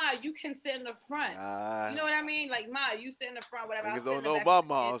 no, Ma, you can sit in the front. You know what I mean? Like, Ma, you sit in the front, whatever. Niggas don't know my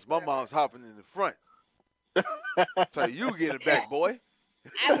moms. My mom's hopping in the front. Tell you get it back, boy.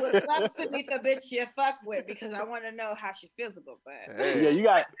 I would love to meet the bitch you fuck with because I want to know how she feels about that. Hey, you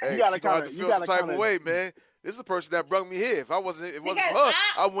got to kind of feel some type of way, man. This is the person that brought me here. If it wasn't for her,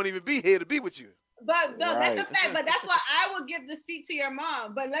 I wouldn't even be here to be with you. But no, that's the fact. But that's why I would give the seat to your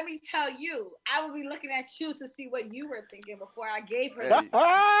mom. But let me tell you, I would be looking at you to see what you were thinking before I gave her.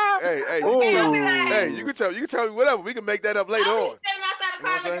 Hey, you can tell me whatever. We can make that up later on. Standing outside the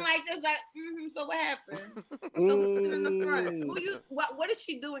car looking like this, like, so what happened? So in the front. What is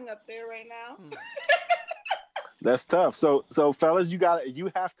she doing up there right now? That's tough. So fellas, you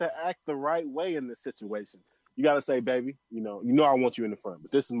have to act the right way in this situation. You got to say, baby, you know, I want you in the front,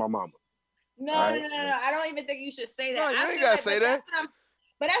 but this is my mama. No. I don't even think you should say that. No, you ain't gotta say that.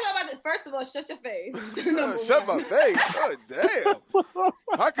 But that's not about this. First of all, shut your face. Shut my face. Oh, damn.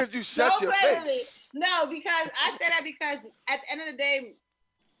 How could you shut your face? No, because I say that because at the end of the day,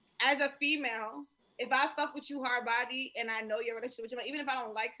 as a female, if I fuck with you hard body and I know your relationship with you, even if I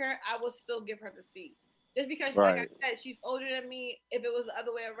don't like her, I will still give her the seat. Just because, like I said, she's older than me. If it was the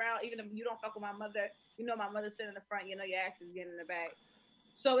other way around, even if you don't fuck with my mother, you know my mother's sitting in the front, you know your ass is getting in the back.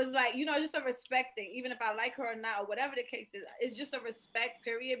 So it's like, you know, just a respect thing. Even if I like her or not, or whatever the case is, it's just a respect,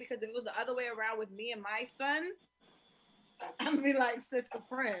 period. Because if it was the other way around with me and my son, I'm gonna be like, sister,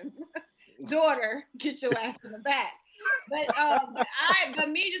 friend, daughter, get your ass in the back. But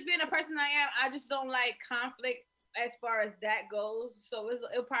me just being a person I am, I just don't like conflict as far as that goes. So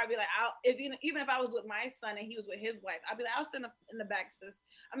it'll probably be like, even if I was with my son and he was with his wife, I'll be like, I'll sit in the back,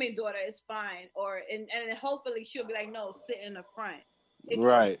 daughter, it's fine. And hopefully she'll be like, no, sit in the front.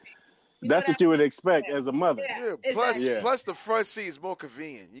 Right. That's what you would expect as a mother. Yeah. Plus the front seat is more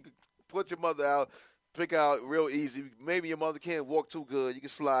convenient. You can put your mother out, pick out real easy. Maybe your mother can't walk too good. You can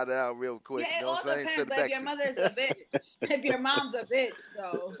slide out real quick. Yeah, you know what I'm saying? Instead of the back seat. If your mother is a bitch, if your mom's a bitch,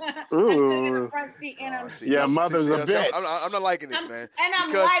 though. Ooh. I'm in the front seat and I'm mother's a bitch. I'm not liking this, man. And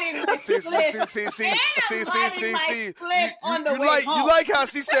I'm lighting my split. On the way home. You like how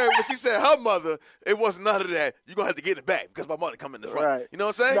she said when she said her mother, it wasn't none of that. You're gonna have to get in the back because my mother come in the front. Right. You know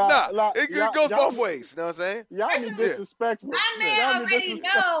what I'm saying? It goes both ways. You know what I'm saying? Y'all be disrespectful. My man already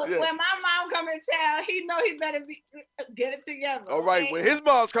know when my mom come in town, he know he better get it together. All right, when his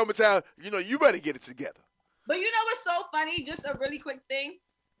mom's coming to town, you know you better get it together. But you know what's so funny? Just a really quick thing.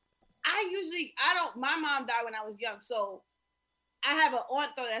 My mom died when I was young, so I have an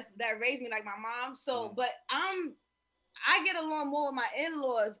aunt though that raised me like my mom. So, but I get along more with my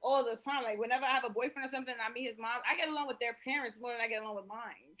in-laws all the time. Like whenever I have a boyfriend or something and I meet his mom, I get along with their parents more than I get along with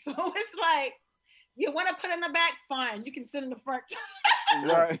mine. So it's like, you want to put in the back? Fine, you can sit in the front.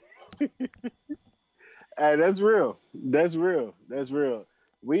 Right. Hey, that's real. That's real.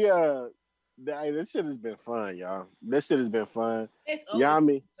 We this shit has been fun, y'all. This shit has been fun. It's over.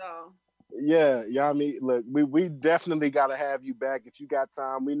 Yami. Yeah, Yami. Look, we definitely gotta have you back if you got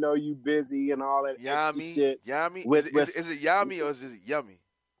time. We know you busy and all that extra shit. Yami. Is it Yami or is it Yummy?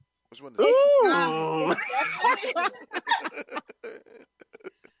 Which one is it?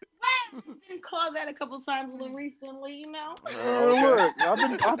 I've been called that a couple times recently, you know. Look,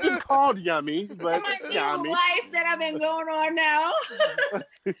 I've been called Yummy, but it's Yami. Life that I've been going on now.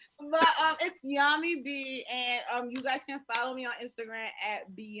 But it's Yami B, and you guys can follow me on Instagram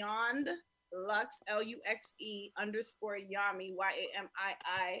at Beyond Lux LUXE _Yami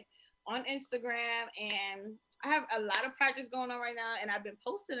YAMII on Instagram, and I have a lot of projects going on right now, and I've been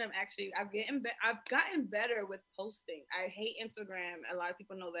posting them. Actually, I've gotten better with posting. I hate Instagram. A lot of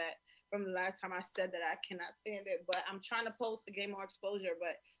people know that from the last time I said that I cannot stand it, but I'm trying to post to gain more exposure.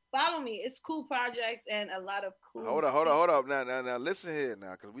 But follow me. It's cool projects and a lot of cool. Hold up. Now, listen here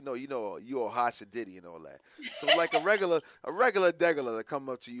now, because we know you all hot Diddy and all that. So like a regular degular to come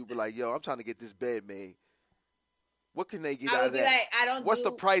up to you, be like, yo, I'm trying to get this bed made. What can they get out of that? Like, What's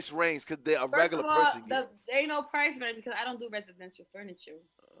the price range? Could a regular person get? There ain't no price range because I don't do residential furniture.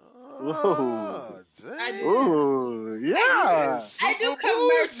 Oh, damn. Ooh, yeah. I do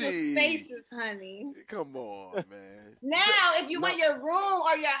commercial spaces, honey. Come on, man. Now, if you want your room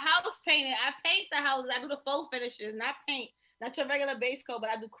or your house painted, I paint the houses. I do the faux finishes, not paint. Not your regular base coat, but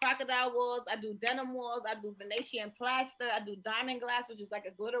I do crocodile walls. I do denim walls. I do Venetian plaster. I do diamond glass, which is like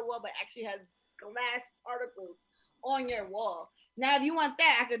a glitter wall, but actually has glass particles on your wall. Now, if you want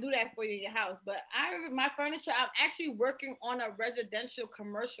that, I could do that for you in your house. But my furniture, I'm actually working on a residential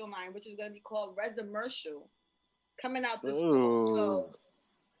commercial line, which is going to be called Resimercial, coming out this fall. So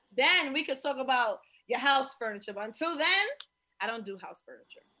then we could talk about your house furniture. But until then, I don't do house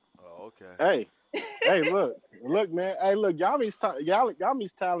furniture. Oh, okay. Hey, look, man. Hey, look, Yami's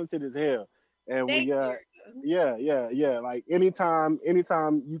talented as hell, and Thank you. Yeah. Like anytime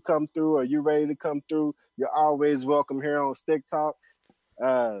you come through or you're ready to come through, you're always welcome here on Stick Talk.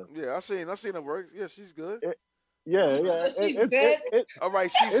 Yeah, I seen her work. Yeah, she's good. She's good. All right,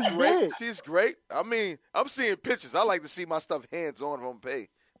 she's great. Big. She's great. I mean, I'm seeing pictures. I like to see my stuff hands on from pay.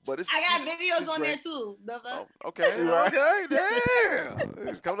 But I got videos on there too, brother. Oh, okay, damn.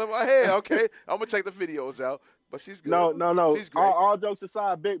 It's coming up my head. Okay, I'm gonna check the videos out. But she's good. No. She's great. All jokes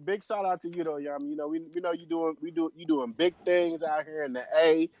aside, big shout out to you though, Yami. You know, we know you doing big things out here in the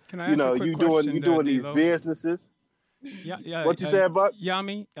A. Can I ask you a quick question, you doing these D-Lo? businesses. Yeah. What you said, Buck?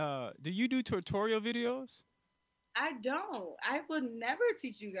 Yami, do you do tutorial videos? I don't. I would never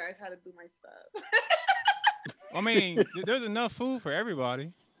teach you guys how to do my stuff. I mean, there's enough food for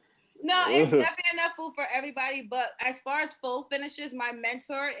everybody. No, it's definitely enough food for everybody. But as far as full finishes, my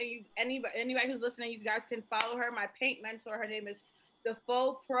mentor, and anybody who's listening, you guys can follow her. My paint mentor, her name is The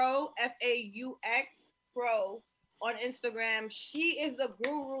Faux Pro, FAUX Pro on Instagram. She is the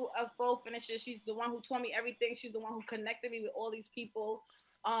guru of faux finishes. She's the one who taught me everything. She's the one who connected me with all these people,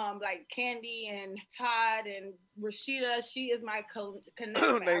 like Candy and Todd and Rashida. She is my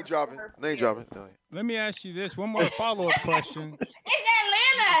connection. Name dropping. Let me ask you this. One more follow-up question. It's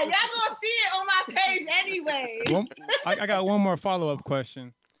lie. Y'all gonna see it on my page anyway. I got one more follow-up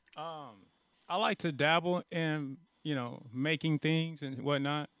question. I like to dabble in, making things and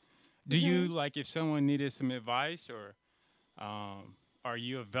whatnot. Do you, like, if someone needed some advice or are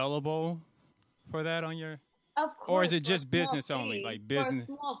you available for that on your... Of course. Or is it just business only, like business?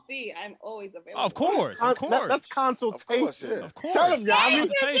 For a small fee, I'm always available. Of course. That's consultation. Of course. Tell them, y'all.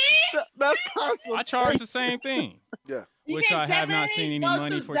 That's consultation. I charge the same thing. Yeah. Which I have not seen any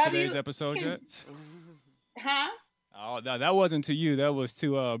money for today's episode yet. Huh? Oh, that wasn't to you. That was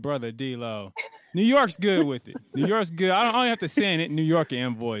to brother D-Lo. New York's good with it. New York's good. I don't have to send it. New York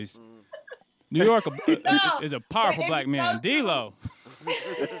invoice. New York is a powerful black man. D-Lo.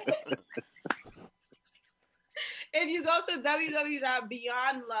 If you go to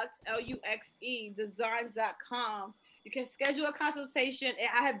www.beyondluxedesigns.com, you can schedule a consultation.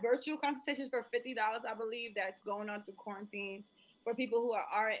 I have virtual consultations for $50, I believe, that's going on through quarantine for people who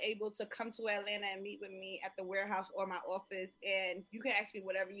aren't able to come to Atlanta and meet with me at the warehouse or my office. And you can ask me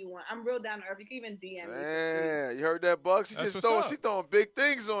whatever you want. I'm real down to earth. You can even DM me. Man, you heard that, Buck? She throwing big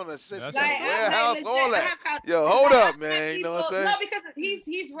things on us. She's Like, warehouse, all that. Yo, hold up, man. You know what I'm saying? No, because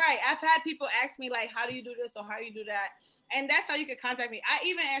he's right. I've had people ask me, like, how do you do this or how do you do that? And that's how you can contact me. I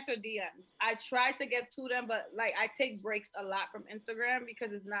even answer DMs. I try to get to them, but, like, I take breaks a lot from Instagram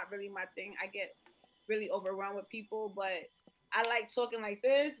because it's not really my thing. I get really overwhelmed with people, but I like talking like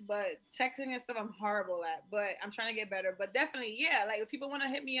this, but texting and stuff I'm horrible at. But I'm trying to get better. But definitely, yeah, like if people want to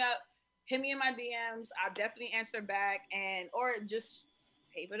hit me up, hit me in my DMs. I'll definitely answer back, or just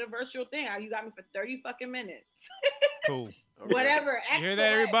pay for the virtual thing. You got me for 30 fucking minutes. Cool. Okay. Whatever. You hear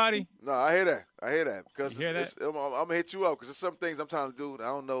that, everybody? No, I hear that. Because I'm going to hit you up because there's some things I'm trying to do. I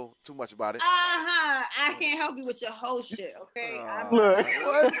don't know too much about it. I can't help you with your whole shit, okay? What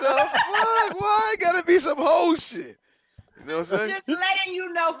the fuck? Why gotta be some whole shit? You know what I'm saying? Just letting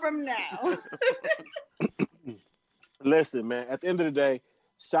you know from now. Listen, man, at the end of the day,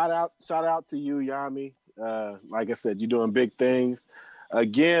 shout out to you, Yami. Like I said, you're doing big things.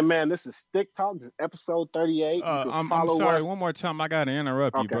 Again, man, this is Stick Talk. This is episode 38. I'm sorry. One more time, I got to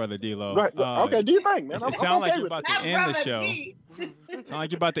interrupt you, brother D-Lo. Okay, do you think, man? It sounds like you're about to end the show. Sound like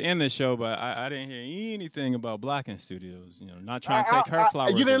you're about to end the show, but I didn't hear anything about Blackened Studios. Not trying to take her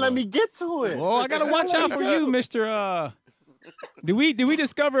flowers. You didn't let me get to it. Well, I got to watch out for you, Mr. Did we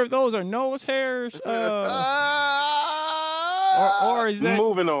discover if those are nose hairs? Or is that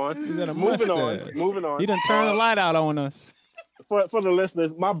moving on? Is that a moving mustache? on? He done turned the light out on us. For the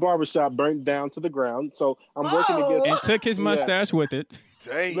listeners, my barbershop burnt down to the ground, so I'm working to get. And took his mustache with it.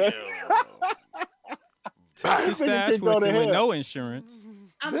 Damn. His stash with no insurance.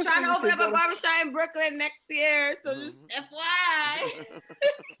 I'm trying to open up a barbershop in Brooklyn next year, so just FYI.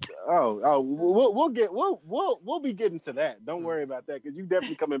 We'll be getting to that. Don't worry about that because you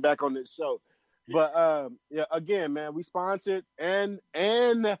definitely coming back on this show. But yeah, again, man, we sponsored and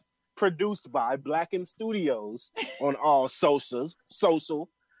produced by Blackened Studios on all social.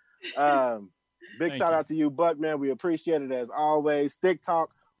 Big shout out to you, Buck, man. We appreciate it as always. Stick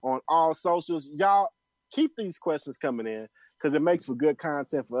Talk on all socials. Y'all keep these questions coming in because it makes for good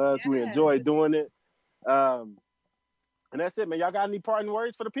content for us. We enjoy doing it. And that's it, man. Y'all got any parting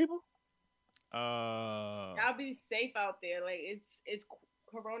words for the people? Y'all be safe out there. Like it's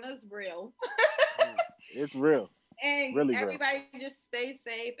Corona's real. It's real. And really everybody just stay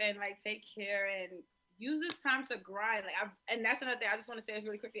safe and like take care and use this time to grind. Like and that's another thing I just want to say this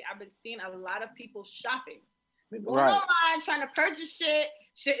really quickly. I've been seeing a lot of people shopping. We're going online trying to purchase shit.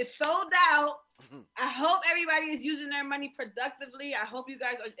 Shit is sold out. I hope everybody is using their money productively. I hope you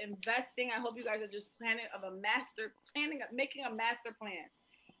guys are investing. I hope you guys are just making a master plan.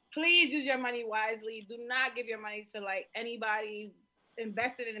 Please use your money wisely. Do not give your money to like anybody.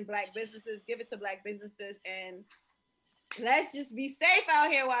 Invest it in black businesses. Give it to black businesses, and let's just be safe out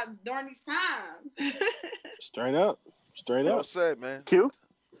here during these times. Straight up. Well said, man. Q.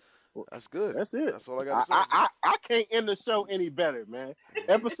 That's good. That's it. That's all I got to say. I can't end the show any better, man.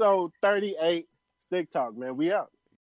 Episode 38, Stick Talk, man. We out.